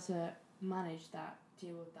need to be able to manage that,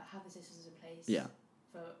 deal with that, have the systems in place. Yeah.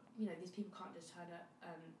 For, you know, these people can't just turn it,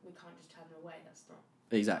 we can't just turn them away. That's not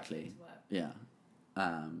exactly. Work. Yeah.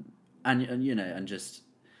 And you know, and just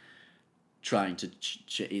trying to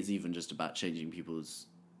is even just about changing people's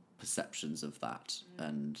perceptions of that.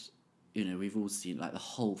 And, you know, we've all seen, like, the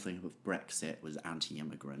whole thing of Brexit was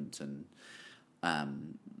anti-immigrant, and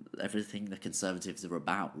everything the Conservatives are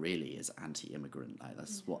about really is anti-immigrant. Like,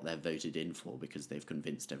 that's what they're voted in for, because they've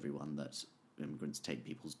convinced everyone that immigrants take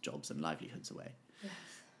people's jobs and livelihoods away. Yes.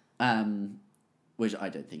 which I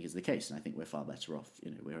don't think is the case, and I think we're far better off.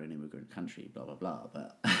 We're an immigrant country, blah blah blah.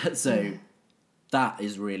 But so that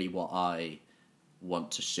is really what I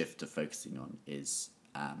want to shift to focusing on is,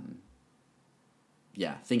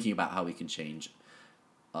 thinking about how we can change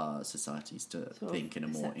our societies to think in a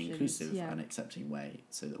more inclusive and accepting way,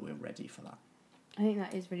 so that we're ready for that. I think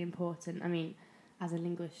that is really important. I mean, as a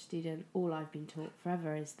English student, all I've been taught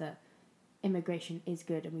forever is that immigration is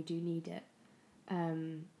good and we do need it.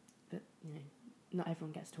 But, not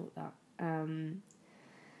everyone gets taught that. I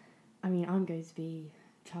mean, I'm going to be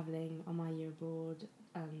travelling on my year abroad,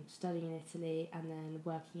 studying in Italy and then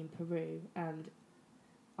working in Peru, and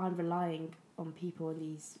I'm relying on people in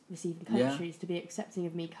these receiving countries to be accepting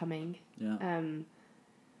of me coming. Yeah.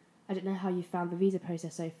 I don't know how you found the visa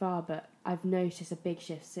process so far, but I've noticed a big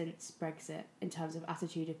shift since Brexit in terms of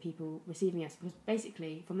attitude of people receiving us, because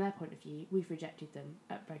basically, from their point of view, we've rejected them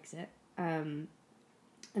at Brexit. And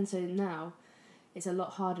so now it's a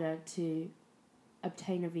lot harder to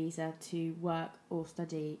obtain a visa to work or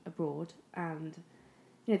study abroad, and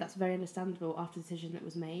that's very understandable after the decision that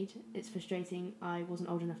was made. It's frustrating. I wasn't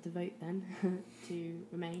old enough to vote then to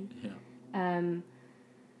remain. Yeah.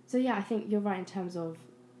 I think you're right in terms of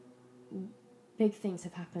big things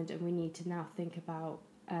have happened, and we need to now think about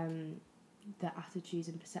the attitudes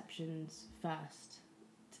and perceptions first,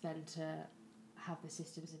 to have the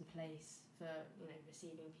systems in place for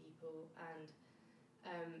receiving people. And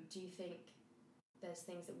do you think there's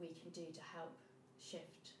things that we can do to help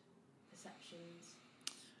shift perceptions?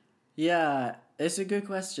 Yeah, it's a good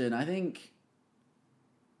question. I think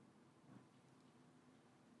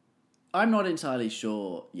I'm not entirely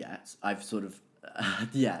sure yet. I've sort of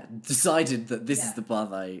decided that this is the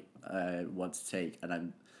path I want to take, and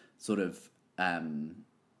I'm sort of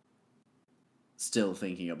still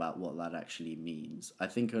thinking about what that actually means. I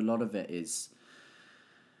think a lot of it is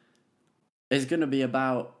going to be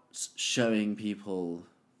about showing people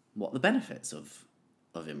what the benefits of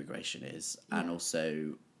immigration is, and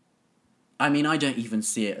also, I mean, I don't even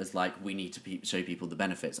see it as like we need to show people the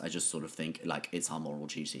benefits. I just sort of think like it's our moral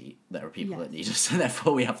duty. There are people that need us, so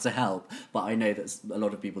therefore we have to help. But I know that a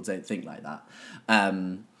lot of people don't think like that.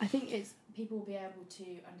 I think people will be able to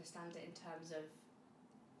understand it in terms of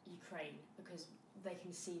Ukraine, because they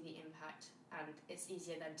can see the impact, and it's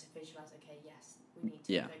easier then to visualise, okay, yes, we need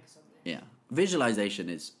to focus on this. Yeah. Visualisation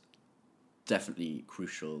is definitely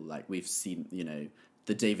crucial. Like, we've seen,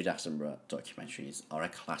 the David Attenborough documentaries are a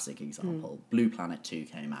classic example. Blue Planet 2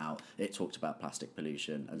 came out. It talked about plastic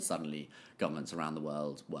pollution, and suddenly governments around the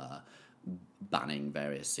world were banning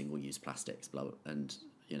various single-use plastics, and,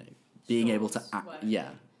 being able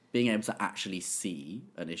to actually see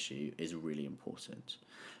an issue is really important.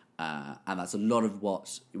 And that's a lot of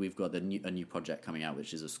what we've got. A new project coming out,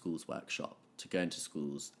 which is a schools workshop, to go into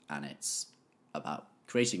schools, and it's about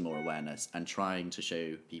creating more awareness and trying to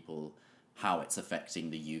show people how it's affecting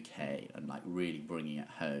the UK, and like really bringing it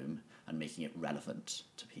home and making it relevant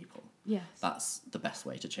to people. Yes. That's the best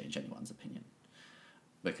way to change anyone's opinion.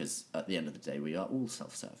 Because at the end of the day, we are all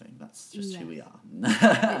self-serving. That's just who we are.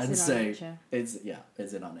 It's in our nature.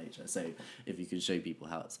 It's in our nature. So if you can show people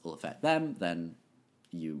how it will affect them, then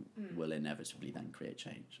you will inevitably then create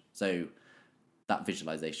change. So that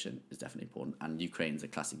visualization is definitely important. And Ukraine's a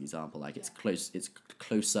classic example. Like, it's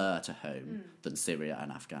closer to home than Syria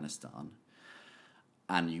and Afghanistan.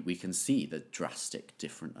 And we can see the drastic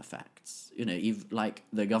different effects.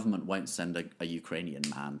 The government won't send a Ukrainian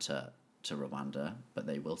man to Rwanda, but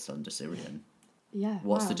they will send a Syrian. Yeah.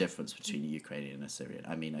 What's the difference between a Ukrainian and a Syrian?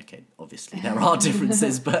 I mean, okay, obviously there are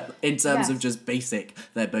differences, but in terms of just basic,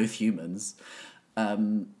 they're both humans.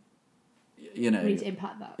 We need to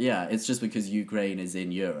impact that. Yeah, it's just because Ukraine is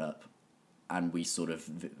in Europe, and we sort of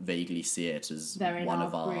vaguely see it as one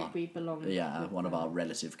of our group, we belong. Yeah, one of our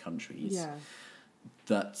relative countries. Yeah.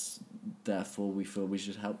 That therefore we feel we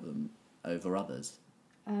should help them over others.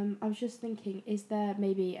 I was just thinking, is there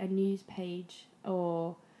maybe a news page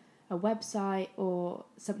or a website or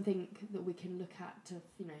something that we can look at to,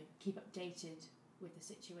 keep updated with the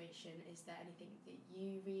situation? Is there anything that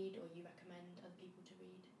you read or you recommend other people to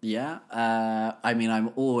read? Yeah, I mean,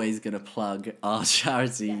 I'm always going to plug our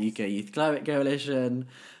charity, UK Youth Climate Coalition.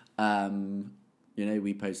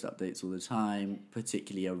 We post updates all the time,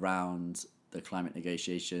 particularly around the climate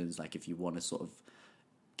negotiations. Like, if you want to sort of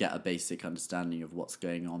get a basic understanding of what's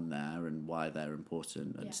going on there and why they're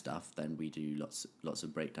important and stuff, then we do lots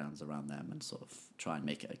of breakdowns around them and sort of try and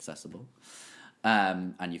make it accessible.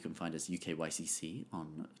 And you can find us UKYCC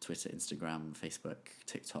on Twitter, Instagram, Facebook,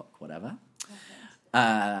 TikTok, whatever.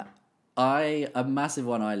 A massive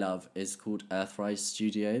one I love is called Earthrise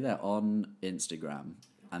Studio. They're on Instagram.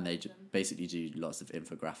 and they basically do lots of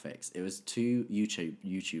infographics. It was two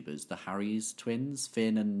YouTubers, the Harries twins,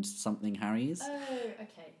 Finn and something Harries. Oh,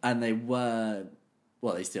 okay. And they were,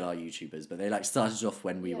 well, they still are YouTubers, but they like started off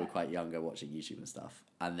when we were quite younger watching YouTube and stuff,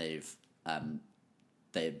 and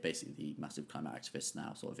they're basically massive climate activists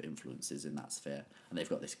now, sort of influencers in that sphere, and they've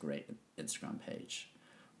got this great Instagram page,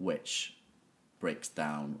 which breaks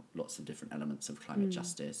down lots of different elements of climate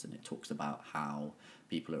justice, and it talks about how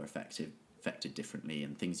people are affected differently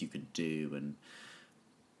and things you can do, and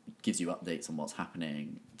gives you updates on what's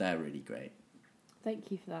happening. They're really great. Thank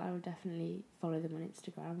you for that. I will definitely follow them on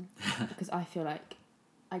Instagram because I feel like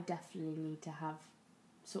I definitely need to have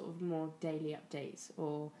sort of more daily updates,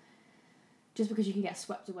 or just because you can get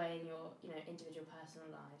swept away in your, you know, individual personal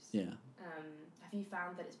lives. Yeah. Have you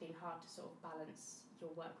found that it's been hard to sort of balance your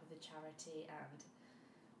work with the charity and,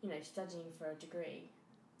 you know, studying for a degree?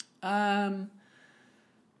 I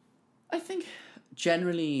think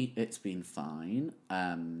generally it's been fine.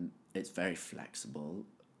 It's very flexible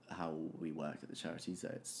how we work at the charity, so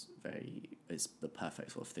it's the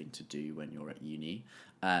perfect sort of thing to do when you're at uni.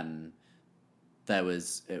 It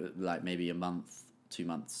was like maybe a month, 2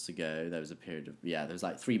 months ago, there was a period of, there was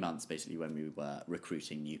like 3 months basically when we were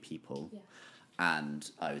recruiting new people. Yeah. And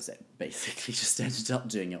I was basically just ended up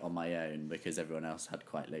doing it on my own because everyone else had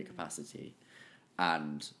quite low capacity.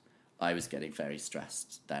 And I was getting very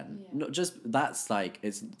stressed then. Yeah. Not just, that's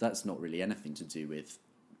not really anything to do with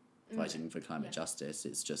fighting for climate justice.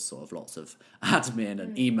 It's just sort of lots of admin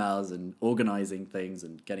and emails and organising things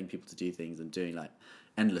and getting people to do things and doing like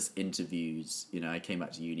endless interviews. You know, I came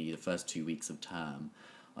back to uni the first 2 weeks of term.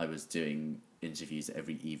 I was doing interviews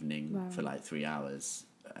every evening for like 3 hours,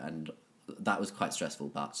 and that was quite stressful,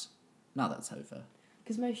 but now that's over.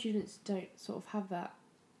 Because most students don't sort of have that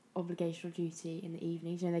obligation or duty in the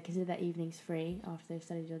evenings. You know, they consider their evenings free after they've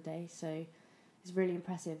studied all day, so it's really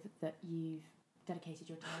impressive that you've dedicated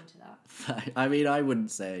your time to that. I mean, I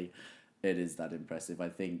wouldn't say it is that impressive. I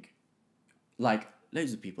think, like,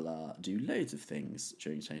 loads of people do loads of things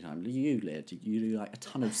during study time. You do like a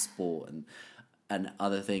ton of sport and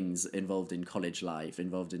other things involved in college life,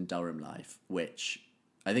 involved in Durham life, which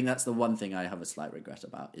I think that's the one thing I have a slight regret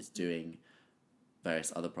about, is doing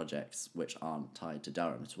various other projects which aren't tied to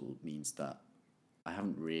Durham at all. Means that I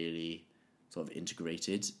haven't really sort of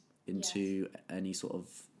integrated into any sort of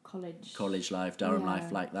college life, Durham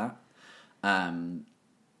life like that,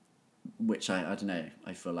 which I don't know,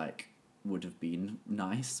 I feel like would have been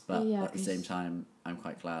nice, but at the same time I'm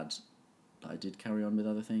quite glad that I did carry on with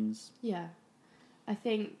other things. Yeah, I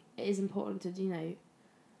think it is important to, you know,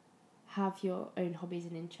 have your own hobbies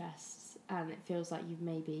and interests, and it feels like you've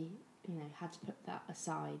maybe, you know, had to put that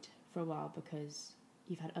aside for a while because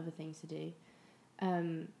you've had other things to do,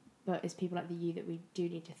 but it's people like you that we do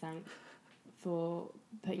need to thank for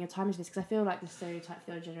putting your time into this, because I feel like the stereotype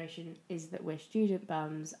for your generation is that we're student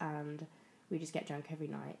bums and we just get drunk every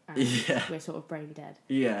night and we're sort of brain dead.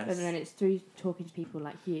 Yes. But then it's through talking to people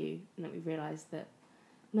like you that we realise that,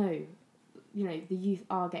 no, you know, the youth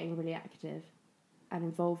are getting really active and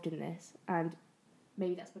involved in this, and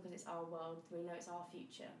maybe that's because it's our world, we know it's our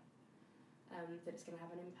future, that it's going to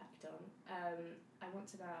have an impact on. I want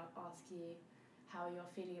to now ask you how you're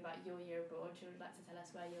feeling about your year abroad. Would you like to tell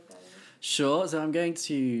us where you're going? Sure. So I'm going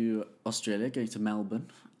to Australia, going to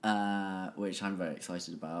Melbourne, which I'm very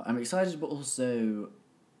excited about. I'm excited, but also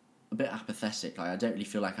a bit apathetic. Like, I don't really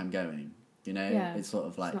feel like I'm going. You know, it's sort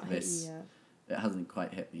of like this. It hasn't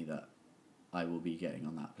quite hit me that I will be getting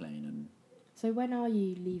on that plane. And so, when are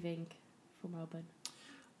you leaving for Melbourne?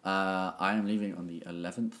 I am leaving on the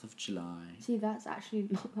 11th of July. See, that's actually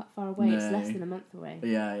not that far away. No. It's less than a month away.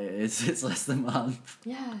 Yeah, it is. It's less than a month.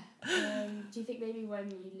 Yeah. Do you think maybe when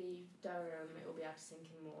you leave Durham, it will be able to sink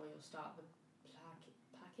in more? You'll start the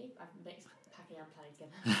packing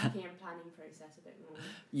and planning process a bit more.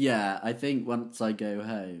 Yeah, I think once I go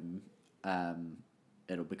home,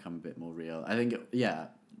 it'll become a bit more real. I think,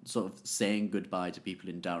 sort of saying goodbye to people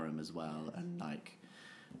in Durham as well, and like,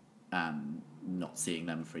 not seeing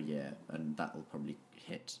them for a year, and that will probably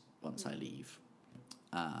hit once I leave.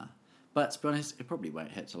 But to be honest, it probably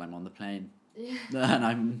won't hit till I'm on the plane. Yeah. And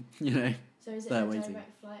I'm, you know, so is it a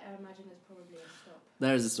direct flight? I imagine there's probably a stop.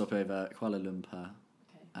 There is a stopover, Kuala Lumpur.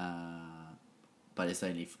 Okay. But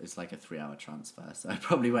it's like a 3-hour transfer, so I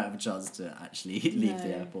probably won't have a chance to actually leave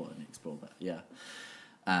the airport and explore that. Yeah.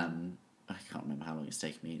 I can't remember how long it's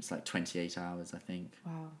taken me. It's like 28 hours, I think.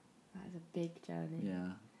 Wow, that is a big journey.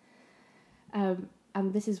 Yeah.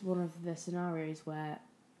 And this is one of the scenarios where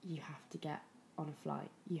you have to get on a flight.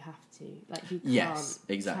 You have to. Like, you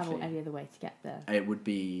can't travel any other way to get there. It would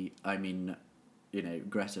be, I mean, you know,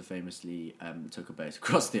 Greta famously took a boat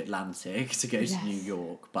across the Atlantic to go to New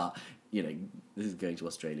York, but, you know, this is going to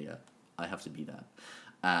Australia. I have to be there.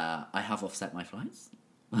 I have offset my flights.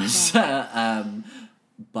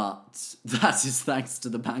 But that is thanks to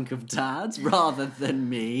the Bank of Dad rather than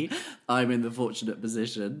me. I'm in the fortunate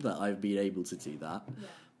position that I've been able to do that. Yeah.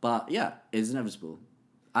 But yeah, it's inevitable.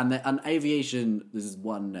 And aviation, this is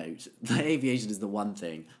one note, the aviation is the one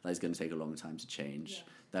thing that is going to take a long time to change. Yeah.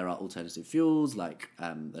 There are alternative fuels, like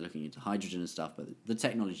they're looking into hydrogen and stuff, but the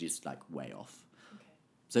technology is like way off. Okay.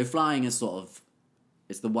 So flying is sort of,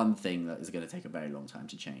 it's the one thing that is going to take a very long time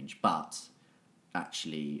to change. But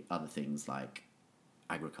actually other things like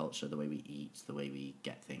agriculture, the way we eat, the way we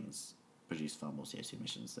get things, produce far more CO2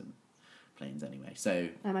 emissions than planes anyway. So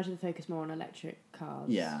I imagine the focus more on electric cars.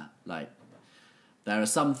 Yeah, like there are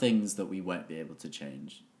some things that we won't be able to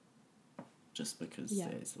change just because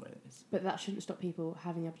it is the way it is. But that shouldn't stop people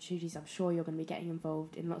having opportunities. I'm sure you're going to be getting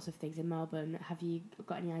involved in lots of things in Melbourne. Have you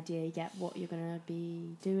got any idea yet what you're going to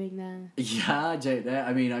be doing there? Yeah, I don't know.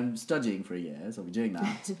 I mean, I'm studying for a year, so I'll be doing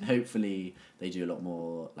that. Hopefully they do a lot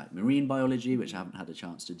more like marine biology, which I haven't had a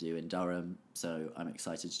chance to do in Durham, so I'm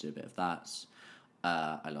excited to do a bit of that.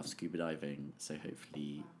 I love scuba diving, so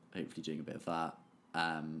hopefully doing a bit of that.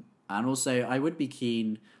 And also, I would be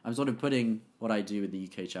keen, I'm sort of putting what I do with the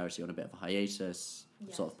UK charity on a bit of a hiatus.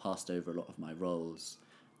 I've sort of passed over a lot of my roles.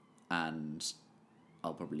 And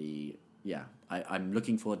I'll probably, I'm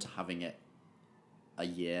looking forward to having it a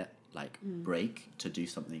year, break, to do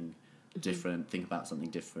something different, think about something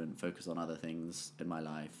different, focus on other things in my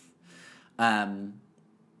life.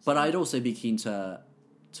 But I'd also be keen to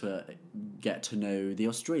get to know the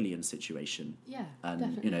Australian situation. Yeah, and,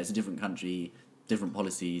 definitely. You know, it's a different country, different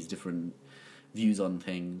policies, different views on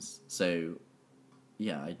things. So,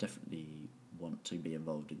 yeah, I definitely want to be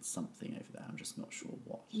involved in something over there. I'm just not sure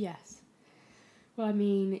what. Yes. Well, I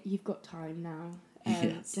mean, you've got time now.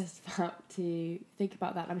 Just about to think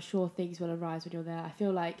about that. I'm sure things will arise when you're there. I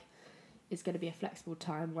feel like it's going to be a flexible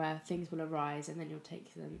time where things will arise and then you'll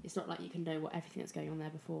take them. It's not like you can know what everything that's going on there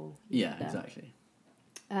before. Yeah, exactly.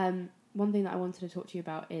 One thing that I wanted to talk to you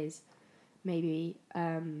about is maybe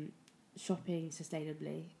shopping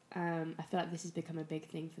sustainably. I feel like this has become a big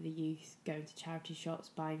thing for the youth, going to charity shops,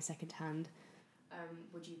 buying second hand.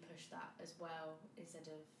 Would you push that as well instead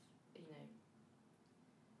of, you know,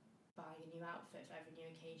 buying a new outfit for every new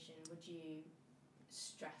occasion? Would you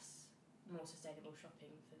stress more sustainable shopping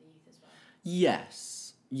for the youth as well?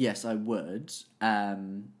 Yes, I would.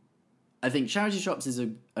 I think charity shops is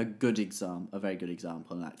a good example, a very good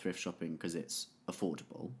example, like thrift shopping, because it's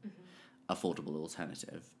affordable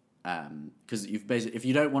alternative. Because if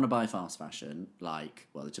you don't want to buy fast fashion, like,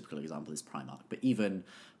 well, the typical example is Primark, but even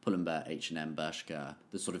Pull&Bear, H&M, Bershka,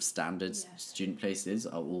 the sort of standard student places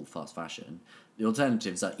are all fast fashion. The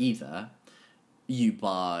alternatives are either you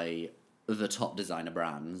buy the top designer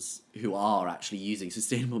brands who are actually using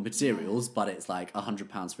sustainable materials, but it's like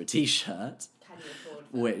 £100 for a t-shirt, Can you afford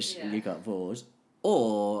that? which you can't afford,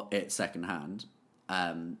 or it's secondhand.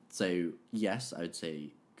 So yes, I would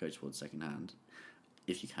say go towards secondhand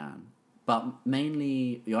if you can. But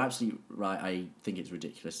mainly, you're absolutely right. I think it's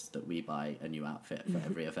ridiculous that we buy a new outfit for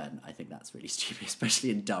every event. I think that's really stupid,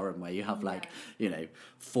 especially in Durham, where you have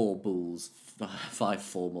 4 balls, 5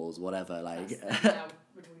 formals, whatever. We're talking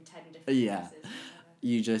 10 different dresses.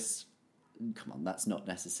 You just, come on, that's not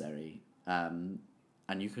necessary. And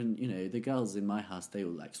you can, the girls in my house, they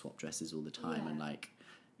all swap dresses all the time, and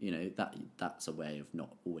that's a way of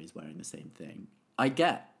not always wearing the same thing. I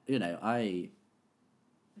get, I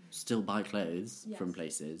still buy clothes from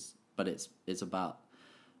places, but it's about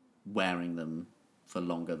wearing them for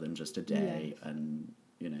longer than just a day, and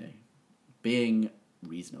being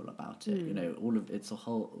reasonable about it. All of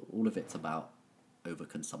it's about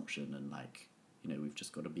overconsumption, and we've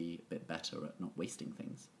just got to be a bit better at not wasting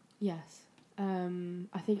things. Yes.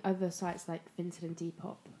 I think other sites like Vinted and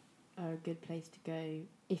Depop are a good place to go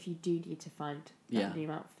if you do need to find that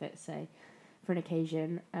new outfit, say, for an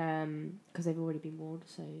occasion, because they've already been worn,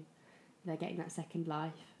 so they're getting that second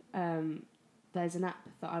life. There's an app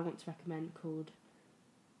that I want to recommend called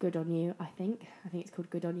Good On You, I think it's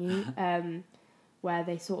called Good On You, where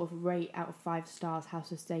they sort of rate out of 5 stars how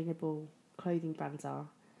sustainable clothing brands are.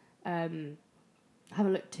 I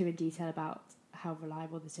haven't looked too in detail about how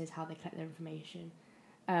reliable this is, how they collect their information,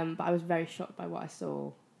 but I was very shocked by what I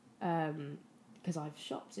saw, because I've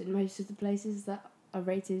shopped in most of the places that are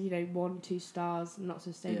rated 1-2 stars, not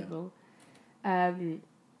sustainable. And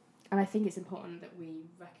I think it's important that we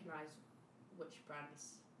recognise which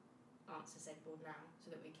brands aren't sustainable now, so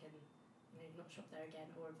that we can not shop there again,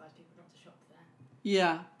 or advise people not to shop there.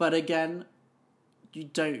 Yeah, but again, you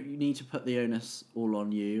don't need to put the onus all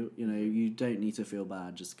on you. You know, you don't need to feel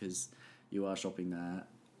bad just because you are shopping there.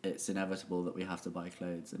 It's inevitable that we have to buy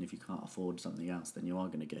clothes, and if you can't afford something else, then you are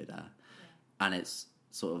going to go there. Yeah. And it's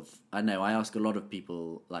sort of, I know, I ask a lot of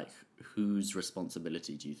people, like, whose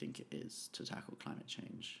responsibility do you think it is to tackle climate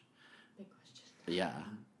change? Big question. Yeah.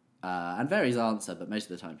 And varies answer, but most of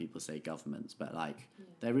the time people say governments. But, like,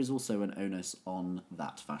 there is also an onus on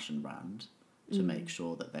that fashion brand to make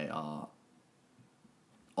sure that they are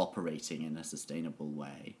operating in a sustainable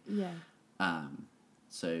way. Yeah.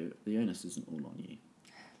 So the onus isn't all on you.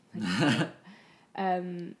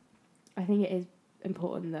 I think it is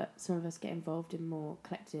important that some of us get involved in more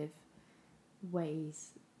collective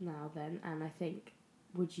ways now then, and I think,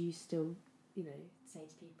 would you still, you know, say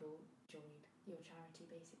to people, join your charity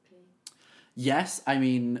basically? Yes, I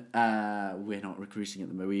mean, we're not recruiting at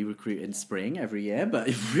the moment. We recruit in spring every year, but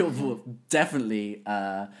we'll definitely,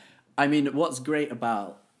 I mean, what's great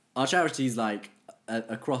about our charity is like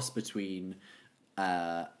a cross between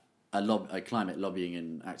a climate lobbying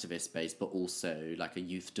and activist space, but also like a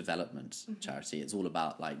youth development charity. It's all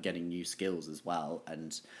about like getting new skills as well.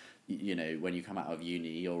 And, you know, when you come out of uni,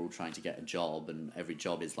 you're all trying to get a job, and every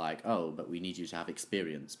job is like, oh, but we need you to have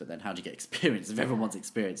experience. But then how do you get experience if everyone wants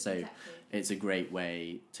experience? So it's a great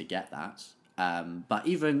way to get that. But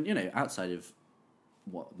even, you know, outside of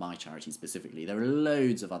what my charity specifically, there are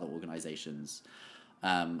loads of other organisations.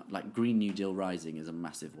 Like Green New Deal Rising is a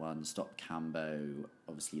massive one. Stop Cambo.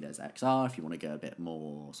 Obviously, there's XR if you want to go a bit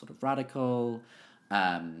more sort of radical.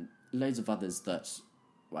 Loads of others that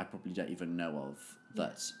I probably don't even know of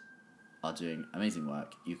that are doing amazing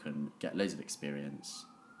work. You can get loads of experience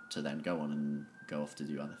to then go on and go off to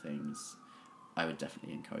do other things. I would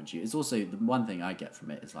definitely encourage you. It's also, the one thing I get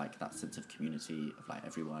from it is like that sense of community of like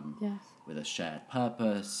everyone with a shared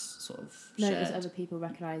purpose, sort of Notice other people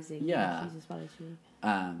recognising issues as well as you.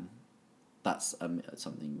 That's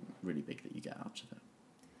something really big that you get out of it.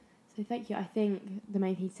 So thank you. I think the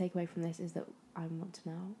main thing to take away from this is that I want to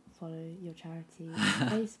now follow your charity on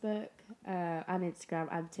Facebook and Instagram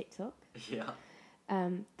and TikTok. Yeah.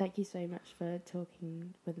 Thank you so much for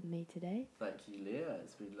talking with me today. Thank you, Leah.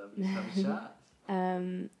 It's been lovely to have a chat.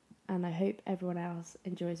 And I hope everyone else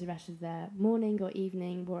enjoys the rest of their morning or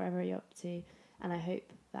evening, wherever you're up to. And I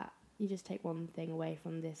hope that you just take one thing away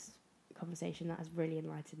from this conversation that has really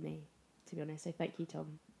enlightened me, to be honest. So thank you,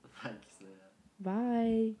 Tom. Thanks, Leah.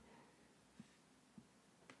 Bye.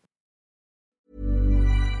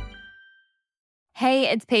 Hey,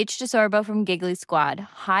 it's Paige DeSorbo from Giggly Squad.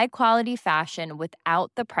 High quality fashion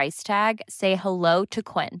without the price tag. Say hello to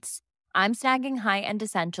Quince. I'm snagging high-end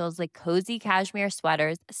essentials like cozy cashmere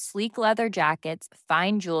sweaters, sleek leather jackets,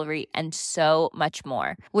 fine jewelry, and so much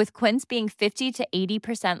more. With Quince being 50 to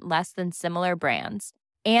 80% less than similar brands.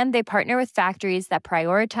 And they partner with factories that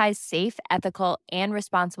prioritize safe, ethical, and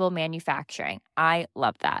responsible manufacturing. I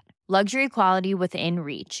love that. Luxury quality within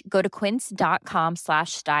reach. Go to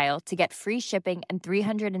quince.com/style to get free shipping and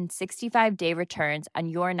 365-day returns on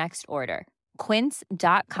your next order.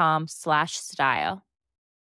 Quince.com/style.